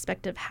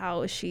aspect of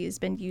how she's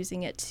been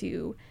using it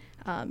to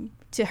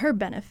her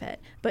benefit.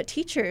 But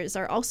teachers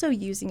are also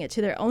using it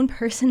to their own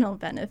personal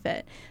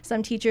benefit.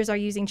 Some teachers are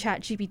using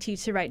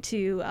ChatGPT to write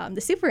to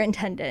the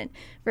superintendent,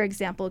 for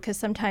example, because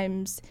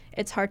sometimes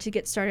it's hard to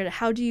get started.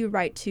 How do you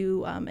write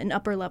to an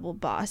upper level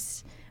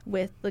boss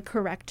with the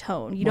correct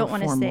tone? You don't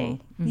want to say,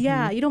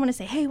 you don't want to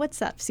say, hey,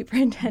 what's up,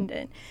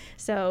 superintendent?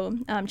 So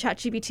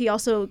ChatGPT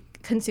also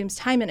consumes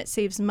time and it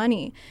saves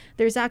money.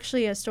 There's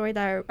actually a story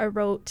that I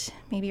wrote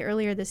maybe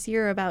earlier this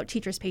year about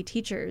teachers pay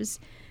teachers.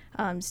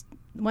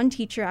 One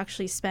teacher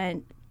actually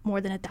spent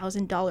more than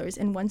 $1,000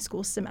 in one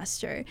school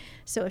semester.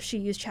 So if she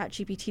used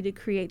ChatGPT to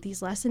create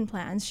these lesson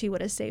plans, she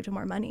would have saved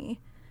more money.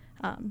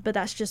 But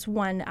that's just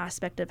one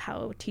aspect of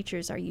how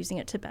teachers are using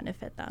it to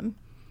benefit them.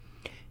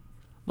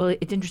 Well,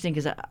 it's interesting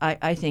because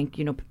I think,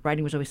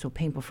 writing was always so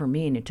painful for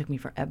me, and it took me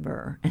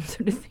forever. And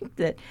so to think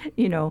that,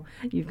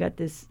 you've got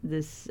this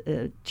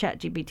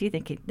ChatGPT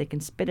that can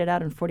spit it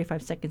out in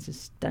 45 seconds is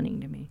stunning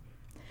to me.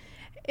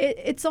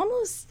 It's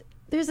almost,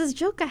 there's this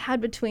joke I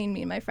had between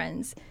me and my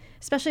friends,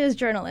 especially as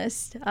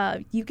journalists.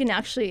 You can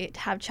actually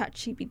have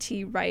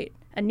ChatGPT write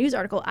a news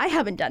article. I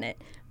haven't done it,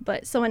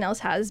 but someone else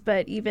has.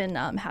 But even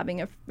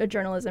having a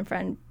journalism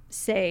friend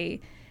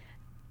say,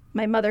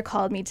 my mother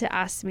called me to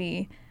ask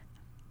me,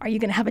 are you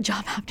going to have a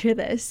job after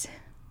this?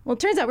 Well, it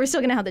turns out we're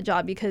still going to have the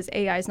job because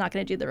AI is not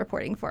going to do the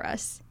reporting for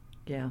us.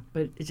 Yeah,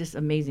 but it's just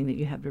amazing that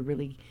you have to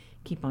really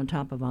keep on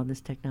top of all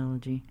this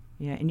technology.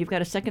 Yeah, and you've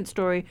got a second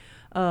story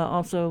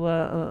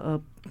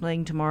also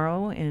playing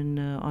tomorrow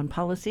on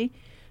policy,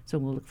 so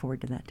we'll look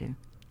forward to that too.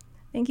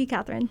 Thank you,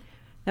 Catherine.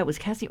 That was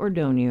Cassie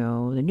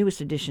Ordonio, the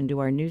newest addition to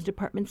our news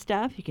department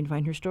staff. You can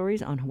find her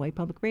stories on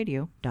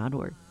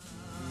hawaiipublicradio.org.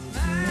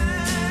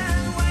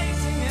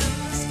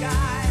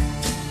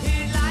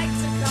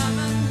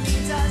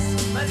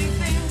 But he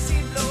thinks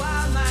he'd blow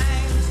our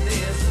minds.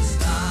 There's a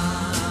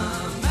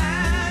starman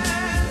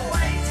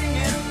waiting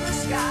in the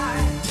sky.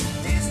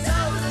 He's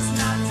told us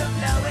not to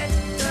blow it,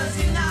 'cause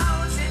he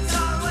knows it's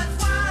all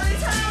worthwhile. He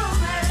told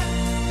me,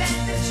 let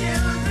the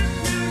children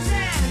use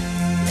it.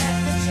 Let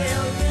the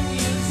children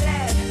use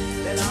it.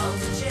 Let all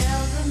the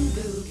children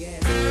do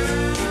get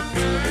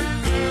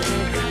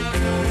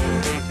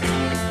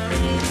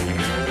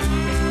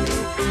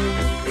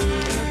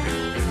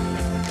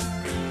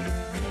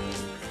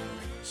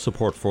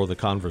Support for the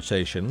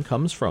conversation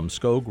comes from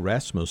Skog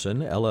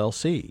Rasmussen,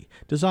 LLC,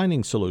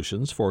 designing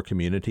solutions for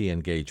community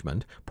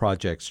engagement,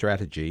 project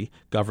strategy,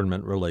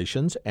 government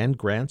relations, and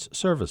grants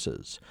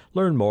services.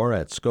 Learn more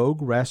at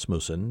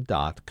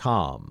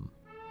skograsmussen.com.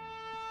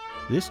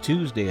 This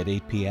Tuesday at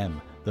 8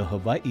 p.m., the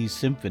Hawaii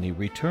Symphony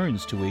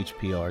returns to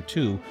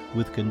HPR2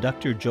 with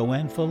conductor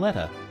Joanne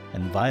Folletta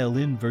and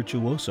violin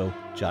virtuoso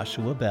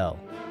Joshua Bell,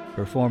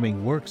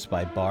 performing works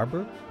by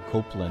Barber,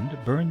 Copeland,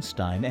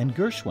 Bernstein, and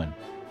Gershwin,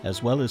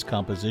 as well as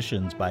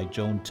compositions by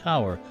Joan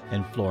Tower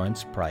and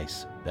Florence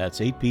Price. That's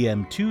 8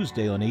 p.m.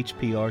 Tuesday on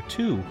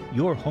HPR2,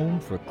 your home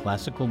for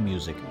classical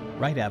music,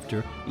 right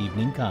after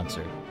Evening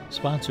Concert.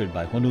 Sponsored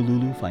by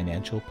Honolulu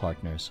Financial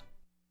Partners.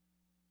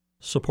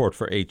 Support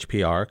for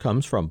HPR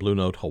comes from Blue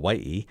Note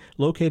Hawaii,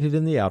 located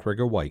in the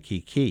outrigger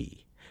Waikiki.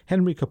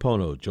 Henry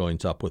Kapono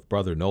joins up with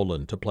brother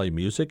Nolan to play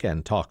music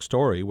and talk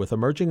story with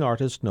emerging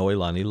artist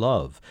Noelani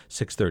Love,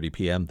 6:30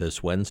 p.m.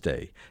 this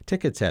Wednesday.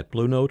 Tickets at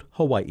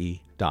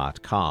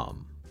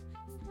BlueNoteHawaii.com.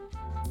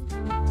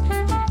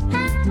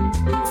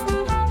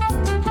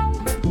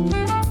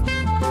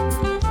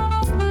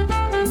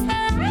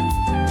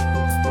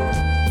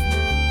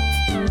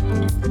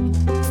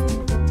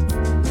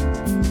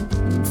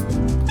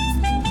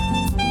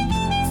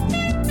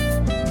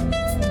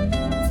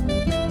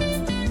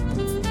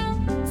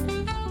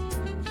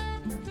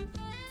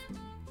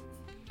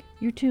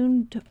 You're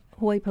tuned to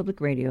Hawaii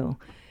Public Radio.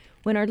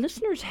 When our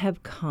listeners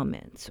have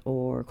comments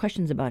or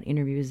questions about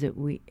interviews that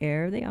we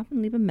air, they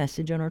often leave a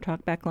message on our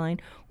talkback line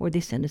or they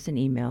send us an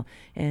email,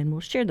 and we'll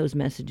share those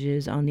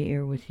messages on the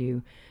air with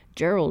you.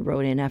 Gerald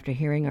wrote in after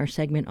hearing our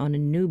segment on a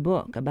new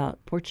book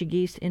about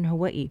Portuguese in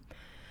Hawaii.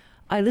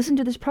 I listened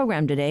to this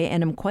program today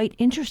and am quite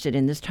interested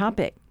in this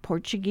topic,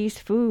 Portuguese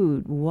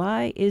food.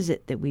 Why is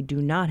it that we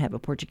do not have a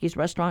Portuguese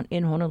restaurant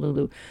in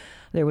Honolulu?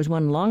 There was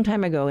one long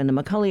time ago in the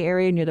Macaulay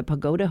area near the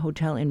Pagoda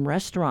Hotel and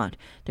Restaurant.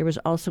 There was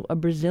also a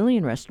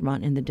Brazilian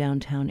restaurant in the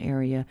downtown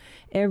area.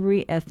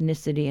 Every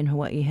ethnicity in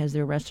Hawaii has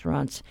their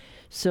restaurants,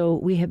 so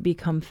we have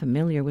become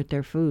familiar with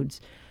their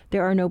foods.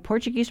 There are no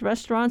Portuguese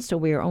restaurants, so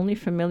we are only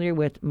familiar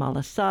with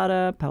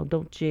malasada, pau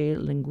doce,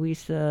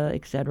 linguiça,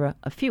 etc.,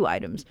 a few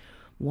items.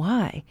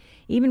 Why?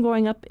 Even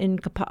growing up in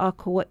Kapa'a,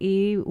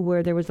 Kauai,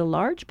 where there was a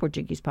large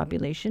Portuguese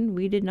population,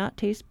 we did not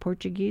taste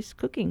Portuguese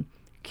cooking.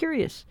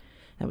 Curious.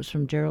 That was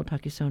from Gerald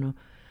Takisono.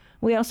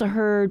 We also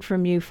heard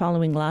from you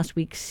following last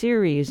week's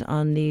series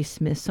on the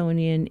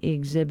Smithsonian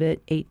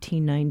Exhibit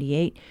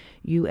 1898,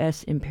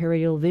 U.S.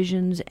 Imperial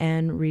Visions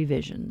and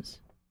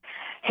Revisions.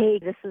 Hey,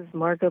 this is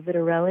Margot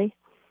Vitarelli.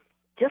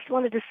 Just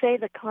wanted to say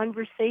the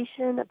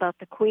conversation about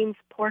the Queen's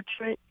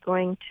portrait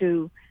going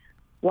to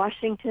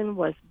Washington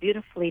was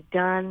beautifully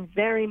done,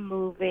 very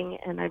moving,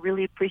 and I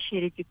really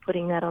appreciated you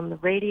putting that on the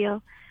radio.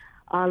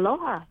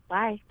 Aloha.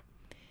 Bye.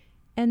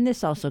 And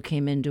this also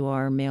came into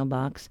our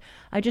mailbox.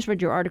 I just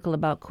read your article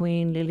about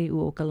Queen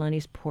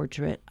Liliuokalani's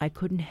portrait. I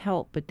couldn't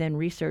help but then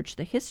research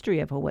the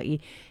history of Hawaii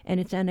and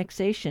its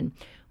annexation.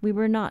 We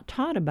were not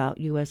taught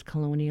about U.S.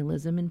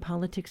 colonialism and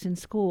politics in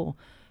school.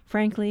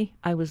 Frankly,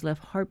 I was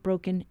left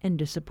heartbroken and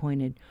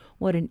disappointed.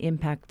 What an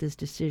impact this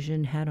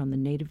decision had on the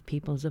native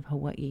peoples of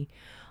Hawaii.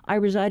 I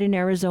reside in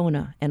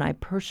Arizona, and I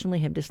personally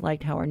have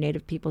disliked how our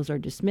native peoples are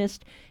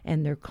dismissed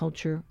and their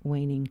culture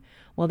waning.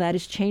 While that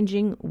is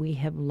changing, we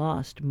have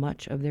lost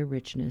much of their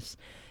richness.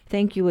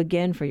 Thank you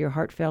again for your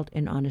heartfelt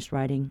and honest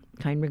writing.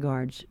 Kind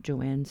regards,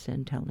 Joanne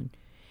Santellan.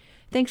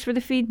 Thanks for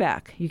the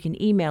feedback. You can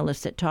email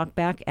us at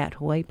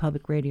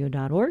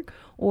talkback@hawaiipublicradio.org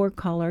or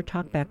call our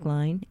talkback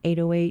line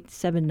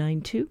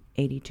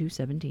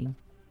 808-792-8217.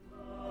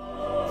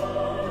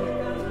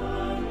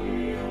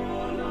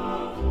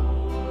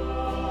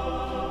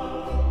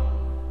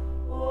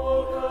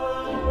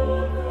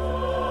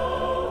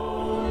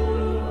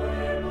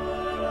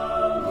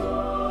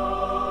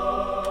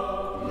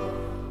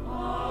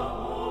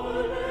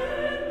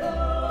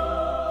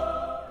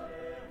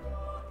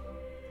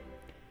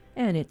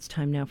 And it's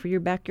time now for your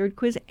backyard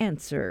quiz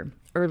answer.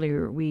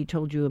 Earlier, we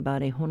told you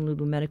about a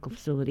Honolulu medical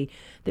facility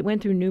that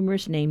went through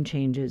numerous name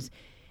changes.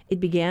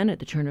 It began at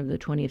the turn of the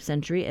 20th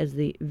century as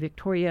the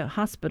Victoria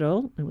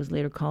Hospital. It was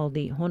later called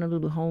the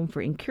Honolulu Home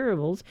for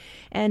Incurables,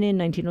 and in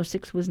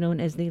 1906 was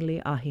known as the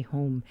Leahi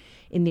Home.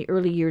 In the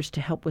early years,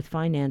 to help with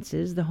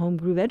finances, the home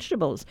grew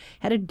vegetables,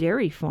 had a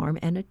dairy farm,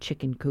 and a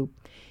chicken coop.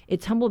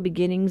 Its humble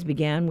beginnings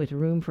began with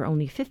room for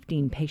only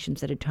 15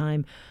 patients at a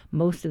time,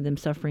 most of them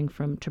suffering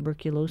from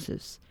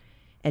tuberculosis.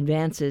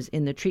 Advances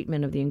in the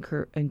treatment of the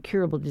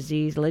incurable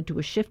disease led to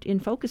a shift in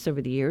focus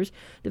over the years.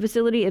 The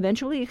facility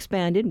eventually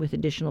expanded with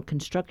additional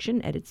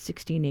construction at its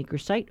 16-acre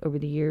site over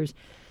the years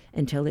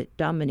until it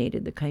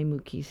dominated the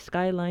Kaimuki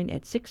skyline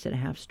at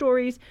 6.5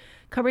 stories,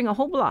 covering a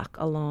whole block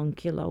along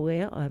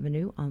Kilauea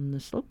Avenue on the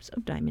slopes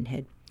of Diamond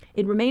Head.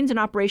 It remains in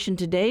operation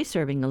today,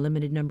 serving a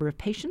limited number of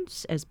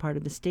patients as part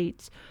of the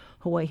state's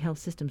Hawaii Health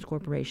Systems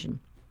Corporation.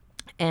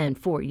 And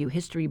for you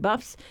history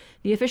buffs,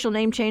 the official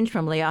name change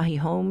from Leahi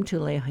Home to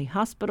Leahi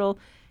Hospital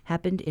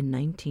happened in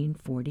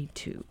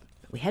 1942.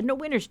 We had no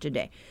winners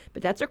today,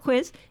 but that's our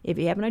quiz. If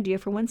you have an idea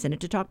for one, send it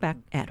to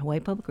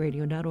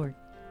talkback@hawaiipublicradio.org.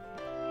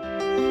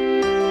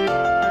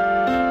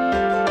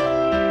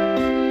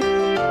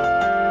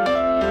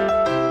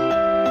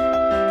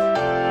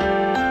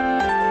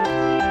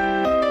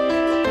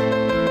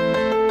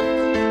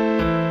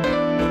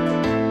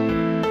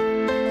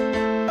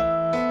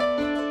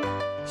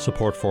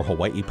 Support for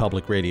Hawaii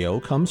Public Radio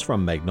comes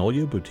from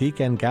Magnolia Boutique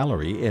and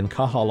Gallery in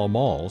Kahala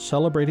Mall,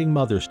 celebrating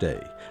Mother's Day,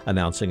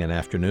 announcing an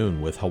afternoon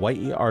with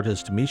Hawaii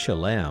artist Misha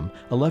Lamb,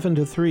 11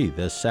 to 3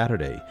 this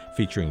Saturday,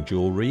 featuring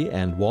jewelry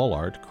and wall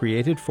art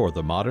created for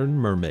the modern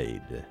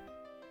mermaid.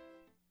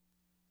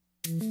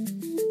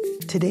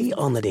 Today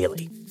on The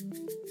Daily,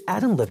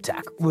 Adam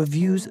Liptak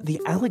reviews the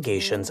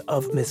allegations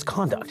of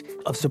misconduct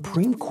of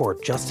Supreme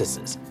Court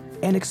justices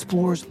and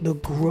explores the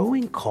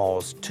growing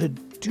calls to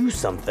do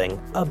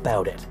something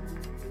about it.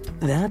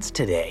 That's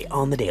today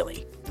on The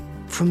Daily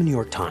from the New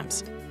York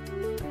Times.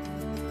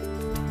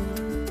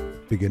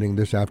 Beginning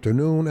this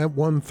afternoon at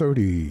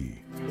 1:30.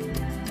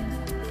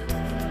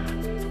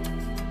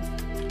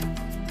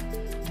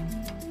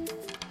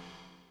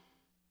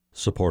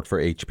 Support for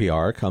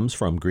HPR comes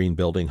from Green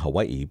Building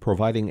Hawaii,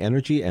 providing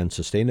energy and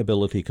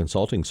sustainability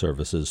consulting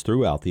services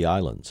throughout the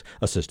islands,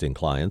 assisting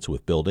clients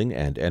with building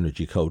and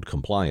energy code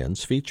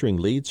compliance, featuring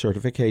LEED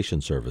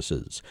certification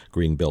services.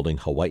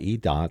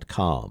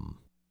 greenbuildinghawaii.com.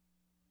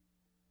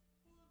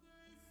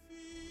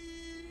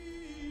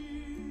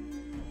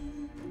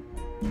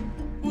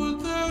 Would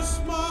their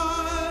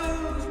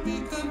smiles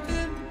be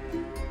content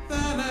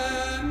then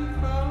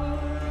and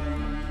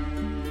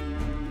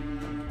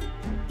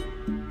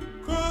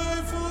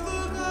cry for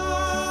the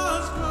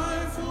gods,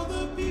 cry for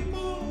the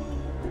people,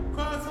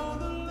 cry for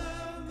the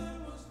land that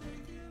was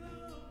taken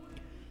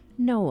away.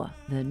 NOAA,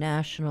 the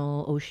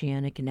National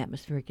Oceanic and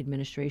Atmospheric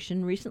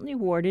Administration, recently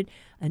awarded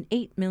an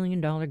 $8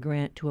 million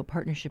grant to a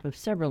partnership of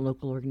several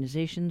local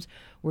organizations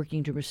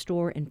working to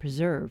restore and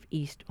preserve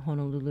East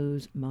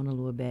Honolulu's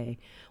Maunalua Bay.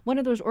 One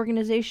of those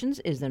organizations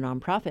is the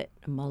nonprofit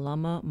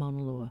Malama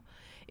Maunalua.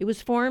 It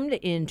was formed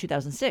in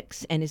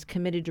 2006 and is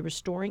committed to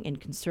restoring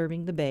and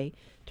conserving the bay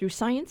through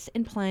science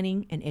and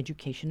planning and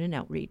education and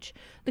outreach.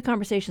 The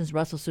Conversation's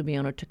Russell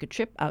Subiono took a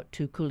trip out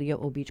to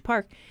Kulia'o Beach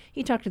Park.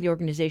 He talked to the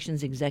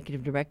organization's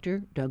executive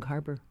director, Doug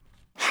Harbour.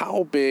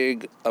 How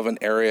big of an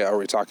area are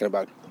we talking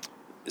about?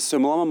 So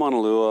Malama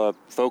Maunalua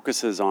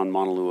focuses on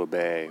Maunalua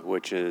Bay,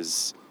 which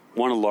is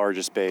one of the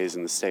largest bays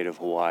in the state of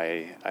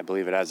Hawaii. I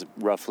believe it has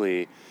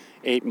roughly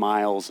 8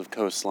 miles of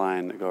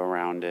coastline that go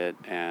around it,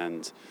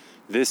 and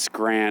this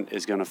grant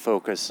is going to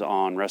focus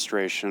on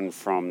restoration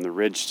from the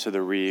ridge to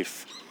the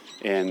reef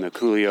in the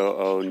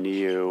Kulia'o,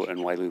 Niu, and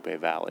Wailupe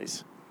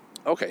valleys.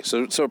 Okay,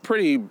 so a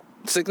pretty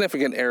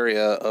significant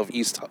area of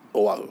East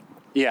Oahu.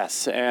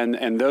 Yes,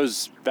 and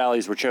those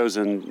valleys were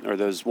chosen, or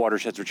those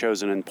watersheds were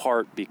chosen in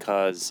part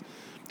because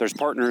there's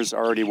partners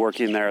already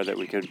working there that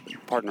we could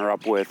partner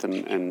up with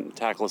and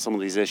tackle some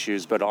of these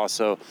issues, but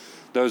also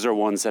those are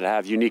ones that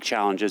have unique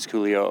challenges.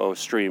 Kulia'o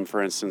Stream,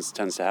 for instance,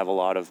 tends to have a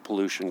lot of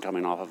pollution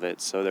coming off of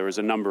it, so there was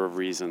a number of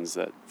reasons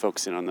that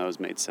focusing on those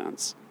made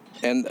sense.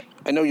 And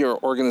I know your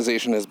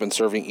organization has been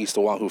serving East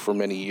Oahu for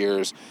many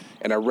years,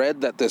 and I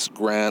read that this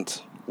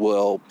grant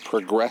will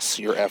progress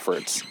your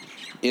efforts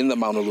in the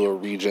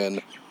Maunalua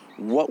region.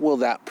 What will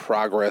that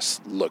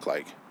progress look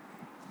like?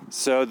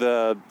 So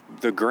the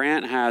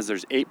grant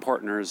there's 8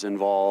 partners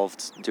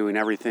involved doing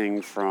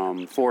everything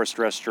from forest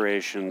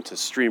restoration to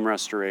stream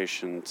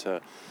restoration to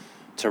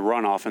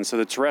runoff. And so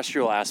the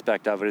terrestrial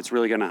aspect of it, it's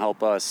really going to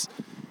help us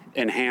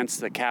enhance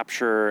the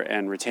capture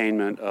and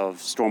retainment of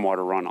stormwater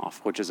runoff,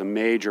 which is a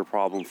major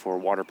problem for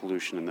water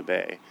pollution in the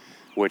bay,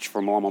 which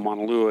for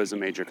Maunalua is a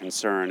major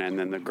concern. And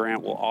then the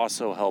grant will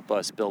also help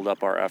us build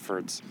up our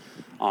efforts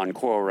on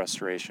coral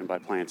restoration by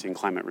planting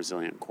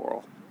climate-resilient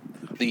coral.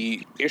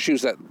 The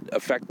issues that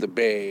affect the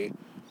bay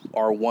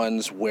are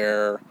ones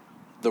where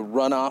the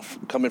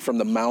runoff coming from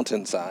the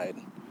mountainside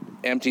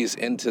empties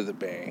into the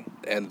bay,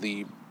 and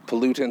the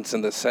pollutants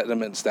and the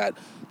sediments that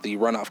the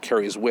runoff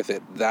carries with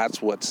it,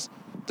 that's what's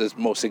the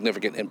most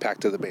significant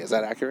impact to the bay. Is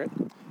that accurate?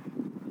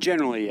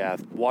 Generally, yeah.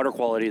 Water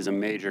quality is a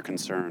major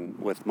concern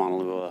with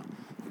Maunalua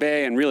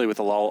Bay and really with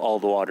all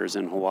the waters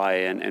in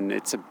Hawaii. And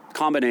it's a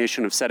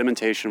combination of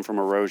sedimentation from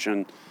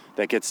erosion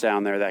that gets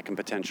down there that can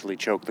potentially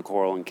choke the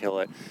coral and kill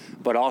it.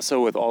 But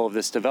also with all of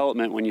this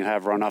development, when you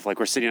have runoff, like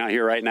we're sitting out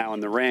here right now in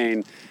the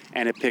rain,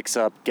 and it picks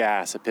up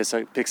gas, it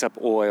picks up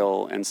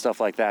oil and stuff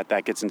like that,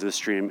 that gets into the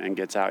stream and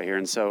gets out here.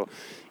 And so,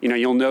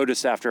 you'll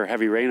notice after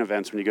heavy rain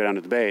events, when you go down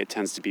to the bay, it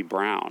tends to be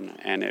brown,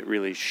 and it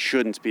really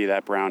shouldn't be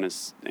that brown.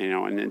 As in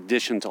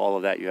addition to all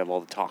of that, you have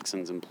all the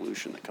toxins and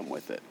pollution that come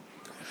with it.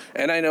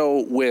 And I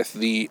know with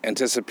the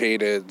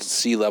anticipated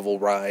sea level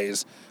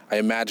rise, I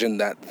imagine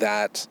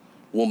that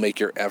will make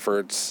your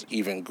efforts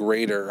even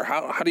greater.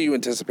 How do you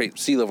anticipate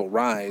sea level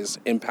rise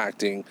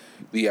impacting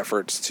the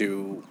efforts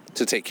to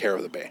take care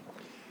of the bay?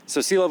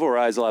 So sea level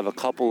rise will have a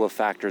couple of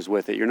factors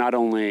with it. You're not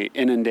only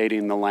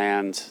inundating the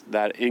land,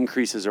 that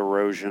increases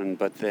erosion,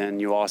 but then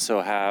you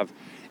also have,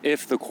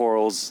 if the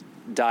corals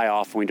die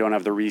off and we don't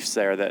have the reefs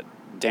there that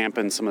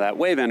dampen some of that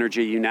wave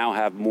energy, you now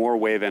have more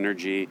wave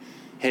energy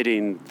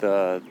hitting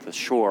the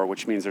shore,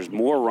 which means there's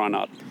more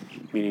run-up,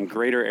 meaning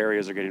greater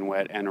areas are getting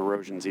wet and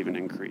erosion's even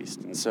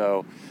increased. And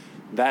so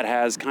that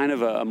has kind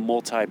of a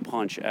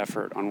multi-punch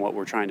effort on what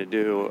we're trying to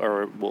do,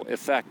 or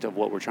effect of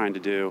what we're trying to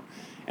do.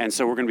 And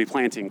so we're going to be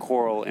planting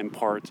coral in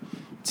part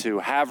to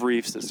have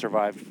reefs that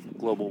survive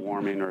global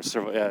warming or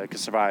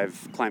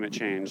survive climate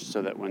change,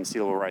 so that when sea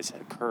level rise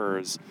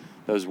occurs,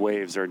 those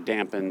waves are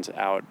dampened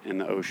out in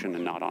the ocean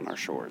and not on our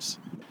shores.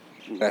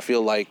 And I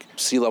feel like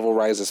sea level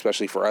rise,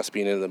 especially for us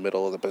being in the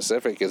middle of the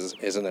Pacific,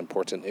 is an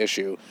important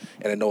issue.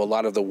 And I know a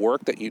lot of the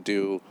work that you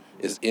do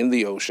is in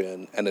the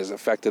ocean and is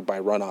affected by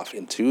runoff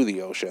into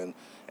the ocean.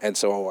 And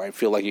so I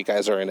feel like you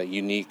guys are in a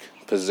unique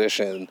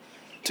position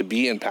to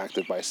be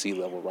impacted by sea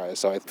level rise.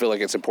 So I feel like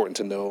it's important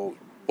to know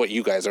what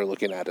you guys are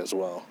looking at as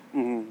well.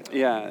 Mm-hmm.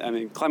 Yeah, I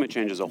mean, climate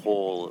change as a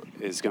whole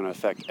is going to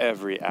affect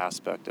every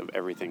aspect of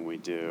everything we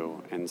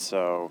do. And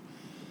so,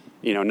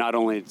 not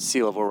only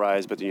sea level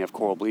rise, but then you have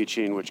coral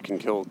bleaching, which can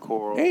kill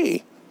coral.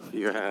 Hey!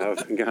 We got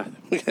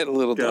a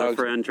little dog. A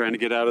friend trying to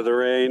get out of the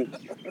rain.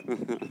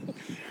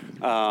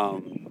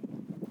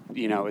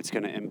 It's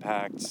going to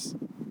impact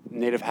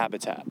native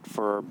habitat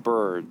for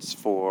birds,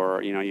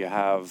 for, you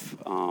have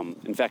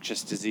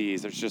infectious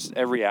disease. There's just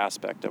every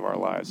aspect of our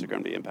lives are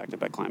going to be impacted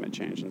by climate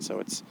change. And so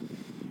it's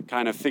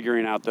kind of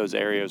figuring out those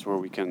areas where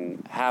we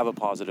can have a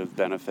positive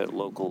benefit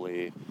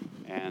locally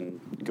and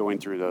going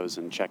through those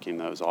and checking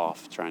those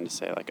off, trying to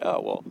say like, oh,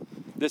 well,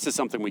 this is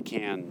something we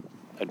can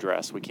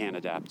address, we can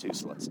adapt to,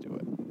 so let's do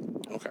it.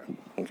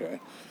 Okay.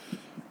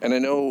 And I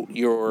know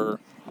it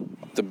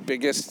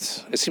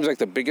seems like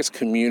the biggest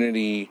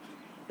community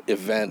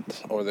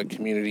event, or the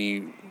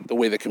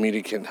way the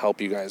community can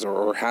help you guys,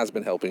 or has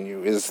been helping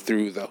you, is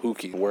through the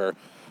Huki, where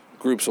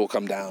groups will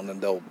come down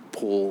and they'll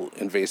pull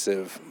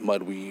invasive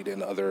mudweed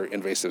and other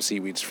invasive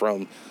seaweeds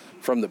from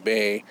the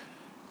bay.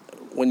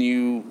 When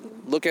you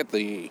look at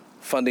the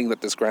funding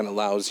that this grant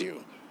allows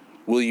you,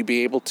 will you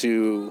be able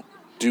to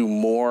do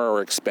more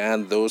or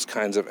expand those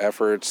kinds of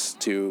efforts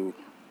to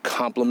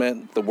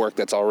complement the work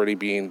that's already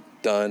being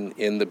done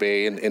in the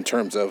bay in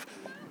terms of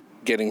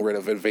getting rid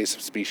of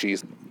invasive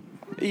species?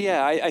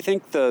 Yeah, I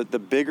think the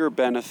bigger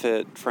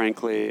benefit,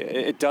 frankly,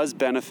 it does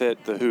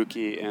benefit the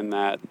Huki in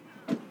that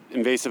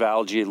invasive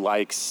algae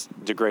likes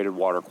degraded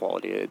water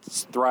quality. It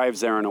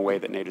thrives there in a way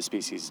that native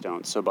species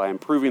don't. So by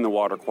improving the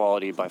water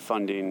quality, by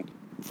funding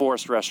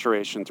forest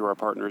restoration through our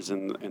partners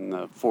in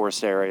the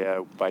forest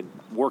area, by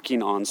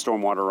working on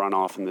stormwater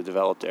runoff in the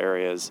developed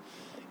areas,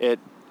 it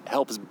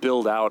helps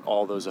build out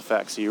all those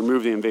effects. So you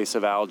remove the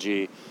invasive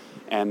algae,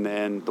 and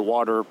then the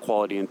water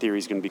quality in theory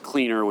is going to be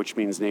cleaner, which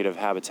means native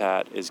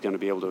habitat is going to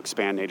be able to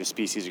expand, native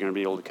species are going to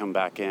be able to come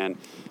back in.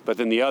 But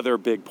then the other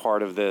big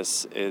part of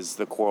this is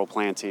the coral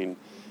planting.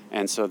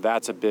 And so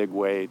that's a big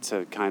way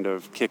to kind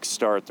of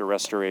kickstart the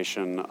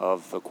restoration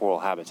of the coral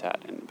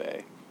habitat in the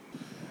bay.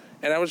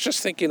 And I was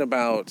just thinking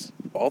about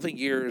all the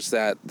years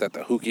that the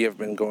Huki have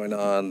been going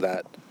on,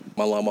 that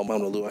Malama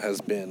Maunalua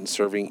has been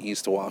serving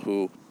East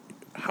Oahu.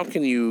 How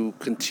can you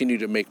continue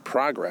to make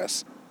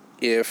progress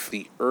if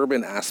the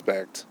urban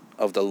aspect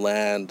of the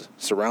land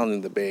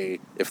surrounding the bay,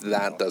 if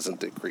that doesn't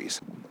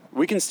decrease?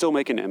 We can still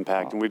make an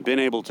impact, and we've been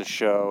able to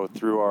show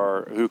through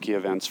our Huki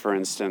events, for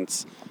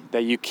instance,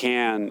 that you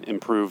can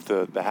improve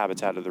the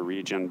habitat of the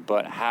region,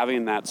 but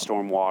having that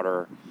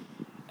stormwater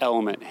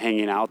element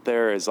hanging out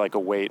there is like a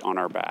weight on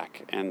our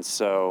back. And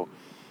so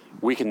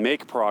we can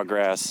make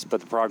progress, but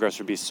the progress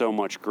would be so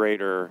much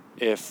greater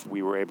if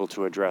we were able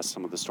to address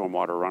some of the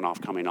stormwater runoff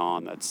coming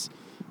on that's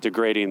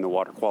degrading the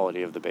water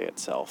quality of the bay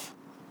itself.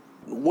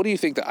 What do you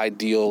think the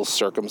ideal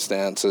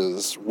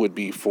circumstances would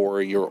be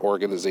for your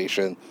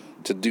organization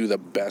to do the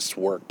best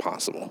work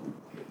possible?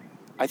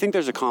 I think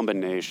there's a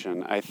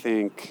combination. I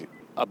think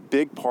a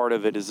big part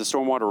of it is the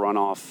stormwater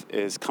runoff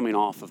is coming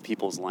off of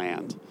people's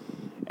land.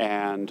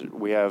 And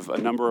we have a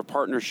number of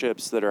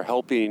partnerships that are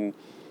helping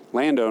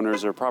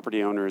landowners or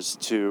property owners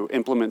to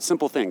implement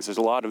simple things. There's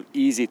a lot of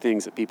easy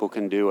things that people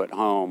can do at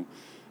home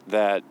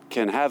that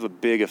can have a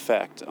big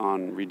effect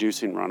on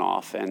reducing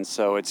runoff. And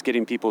so it's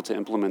getting people to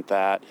implement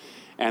that.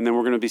 And then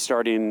we're going to be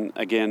starting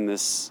again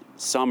this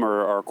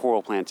summer our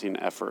coral planting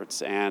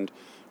efforts. And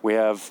we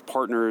have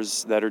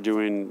partners that are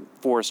doing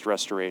forest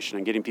restoration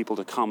and getting people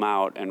to come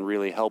out and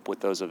really help with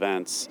those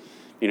events.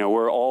 You know,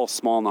 we're all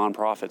small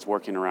nonprofits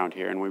working around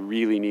here, and we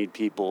really need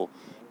people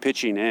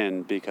pitching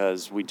in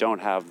because we don't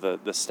have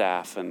the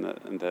staff and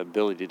the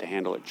ability to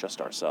handle it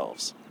just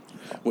ourselves.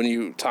 When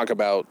you talk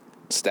about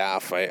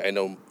staff, I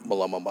know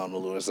Malama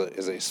Maunalua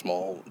is a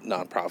small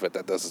nonprofit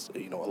that does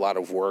a lot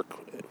of work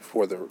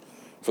for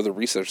the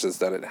resources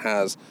that it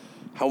has.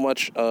 How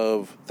much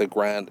of the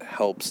grant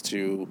helps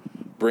to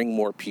bring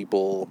more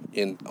people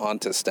in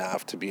onto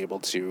staff to be able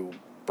to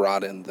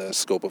broaden the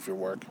scope of your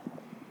work?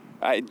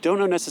 I don't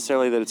know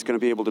necessarily that it's going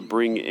to be able to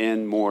bring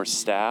in more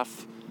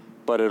staff,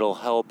 but it'll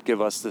help give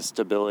us the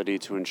stability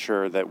to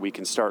ensure that we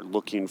can start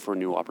looking for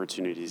new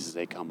opportunities as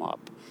they come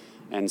up.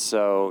 And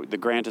so the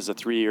grant is a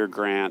 3-year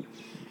grant,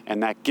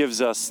 and that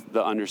gives us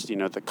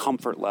the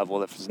comfort level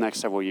that for the next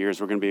several years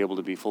we're going to be able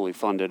to be fully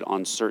funded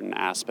on certain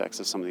aspects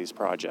of some of these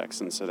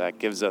projects. And so that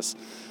gives us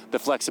the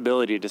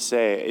flexibility to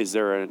say, is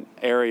there an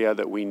area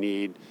that we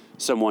need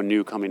someone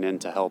new coming in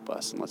to help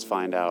us? And let's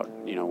find out,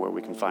 where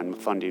we can find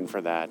funding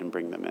for that and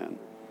bring them in.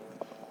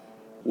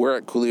 We're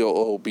at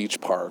Kuli'o'o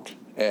Beach Park,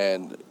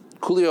 and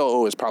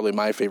Kuli'o'o is probably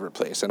my favorite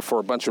place. And for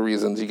a bunch of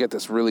reasons, you get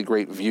this really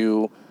great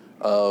view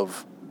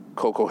of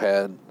Coco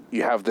Head.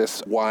 You have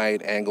this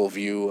wide angle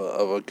view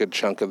of a good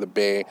chunk of the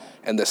bay,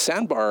 and the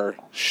sandbar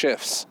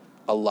shifts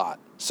a lot.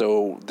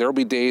 So there'll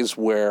be days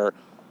where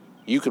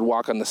you could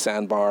walk on the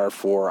sandbar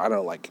for,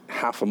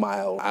 half a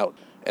mile out.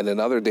 And then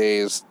other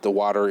days, the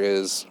water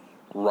is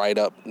right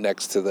up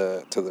next to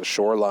the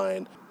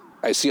shoreline.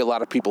 I see a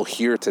lot of people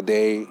here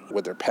today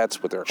with their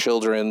pets, with their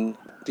children.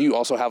 Do you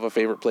also have a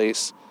favorite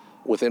place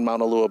within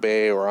Maunalua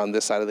Bay or on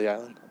this side of the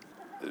island?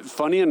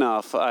 Funny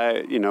enough,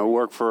 I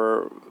work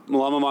for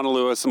Malama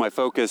Maunalua, so my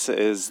focus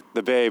is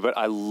the bay, but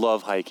I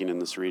love hiking in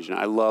this region.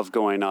 I love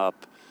going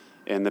up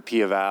in the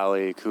Pia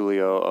Valley,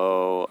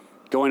 Kuli'o'o,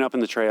 going up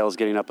in the trails,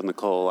 getting up in the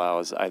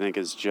ko'olaus. I think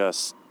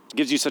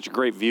gives you such a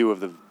great view of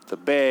the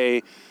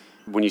bay.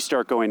 When you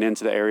start going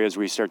into the areas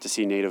where you start to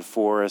see native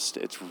forest,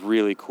 it's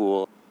really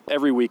cool.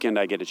 Every weekend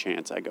I get a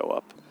chance, I go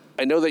up.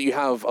 I know that you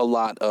have a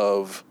lot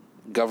of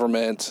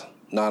government,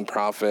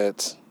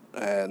 nonprofit,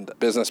 and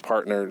business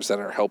partners that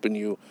are helping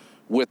you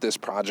with this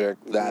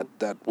project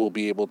that will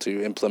be able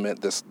to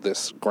implement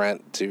this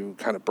grant to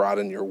kind of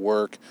broaden your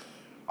work.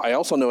 I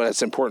also know that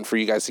it's important for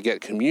you guys to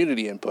get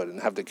community input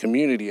and have the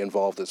community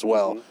involved as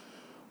well.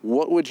 Mm-hmm.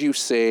 What would you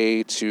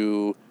say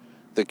to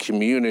the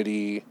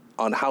community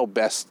on how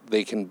best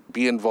they can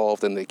be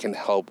involved and they can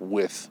help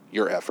with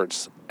your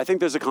efforts? I think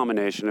there's a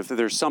combination. If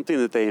there's something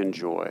that they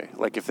enjoy,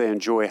 like if they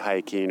enjoy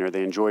hiking or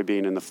they enjoy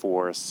being in the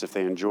forests, if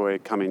they enjoy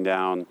coming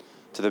down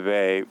to the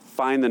bay,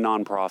 find the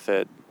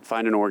nonprofit,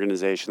 find an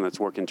organization that's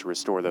working to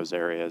restore those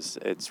areas.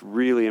 It's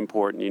really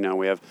important.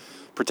 We have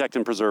Protect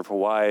and Preserve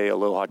Hawaii,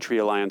 Aloha Tree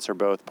Alliance are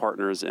both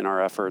partners in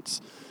our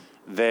efforts.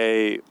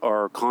 They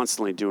are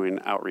constantly doing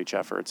outreach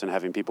efforts and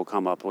having people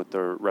come up with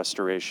their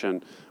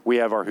restoration. We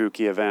have our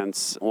Huki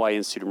events, Hawaii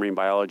Institute of Marine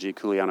Biology,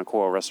 Kuleana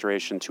Coral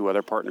Restoration. 2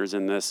 other partners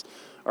in this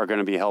are going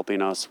to be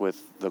helping us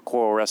with the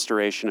coral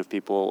restoration. If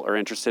people are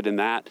interested in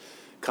that,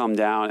 come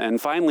down.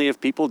 And finally, if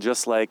people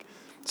just like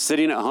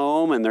sitting at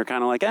home and they're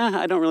kind of like,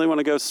 I don't really want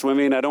to go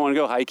swimming, I don't want to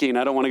go hiking,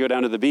 I don't want to go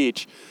down to the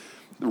beach.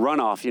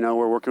 Runoff,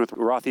 we're working with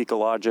Roth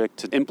Ecologic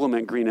to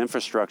implement green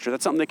infrastructure.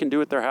 That's something they can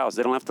do at their house.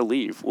 They don't have to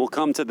leave. We'll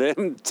come to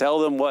them, tell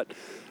them what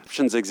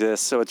options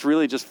exist. So it's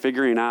really just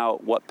figuring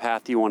out what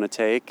path you want to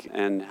take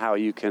and how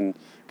you can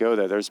go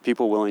there. There's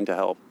people willing to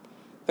help.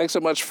 Thanks so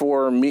much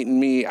for meeting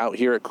me out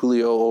here at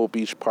Kuli'o'o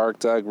Beach Park,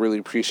 Doug. Really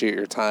appreciate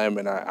your time,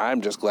 and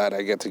I'm just glad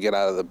I get to get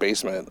out of the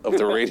basement of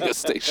the radio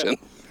station.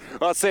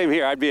 Well, same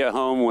here. I'd be at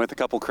home with a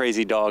couple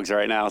crazy dogs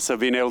right now, so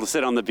being able to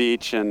sit on the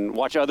beach and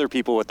watch other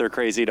people with their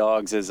crazy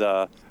dogs is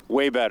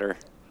way better.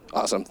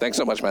 Awesome. Thanks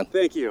so much, man.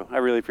 Thank you. I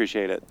really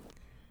appreciate it.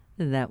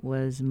 That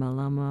was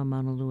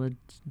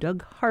Maunalua's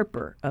Doug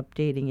Harper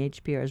updating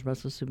HPR's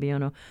Russell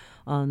Subiono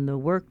on the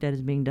work that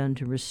is being done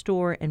to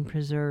restore and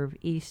preserve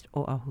East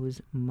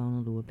Oahu's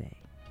Maunalua Bay.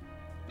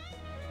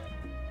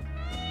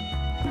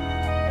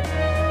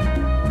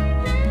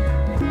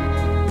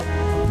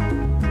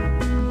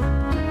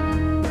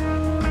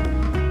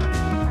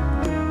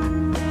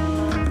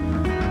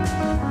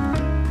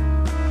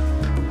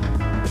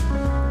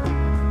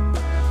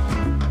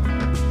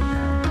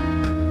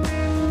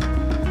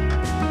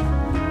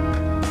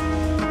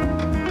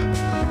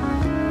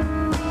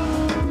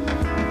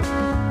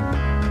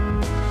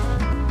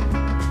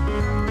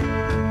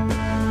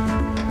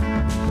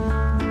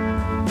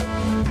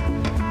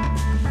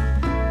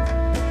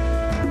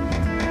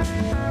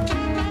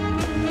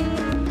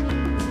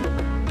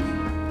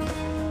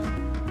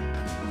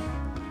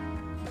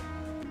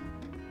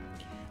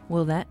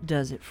 Well, that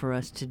does it for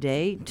us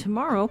today.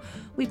 Tomorrow,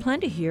 we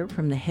plan to hear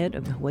from the head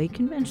of the Hawaii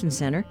Convention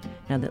Center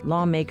now that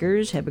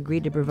lawmakers have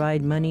agreed to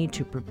provide money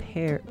to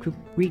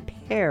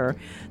repair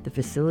the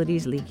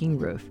facility's leaking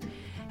roof.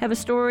 Have a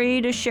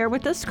story to share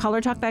with us? Call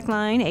our talkback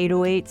line,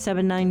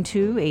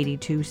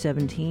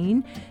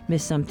 808-792-8217.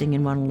 Miss something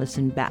and want to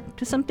listen back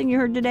to something you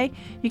heard today?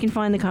 You can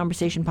find the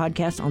Conversation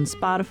podcast on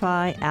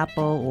Spotify,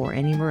 Apple, or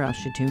anywhere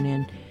else you tune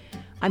in.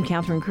 I'm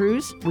Catherine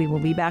Cruz. We will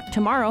be back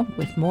tomorrow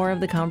with more of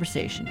the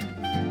conversation.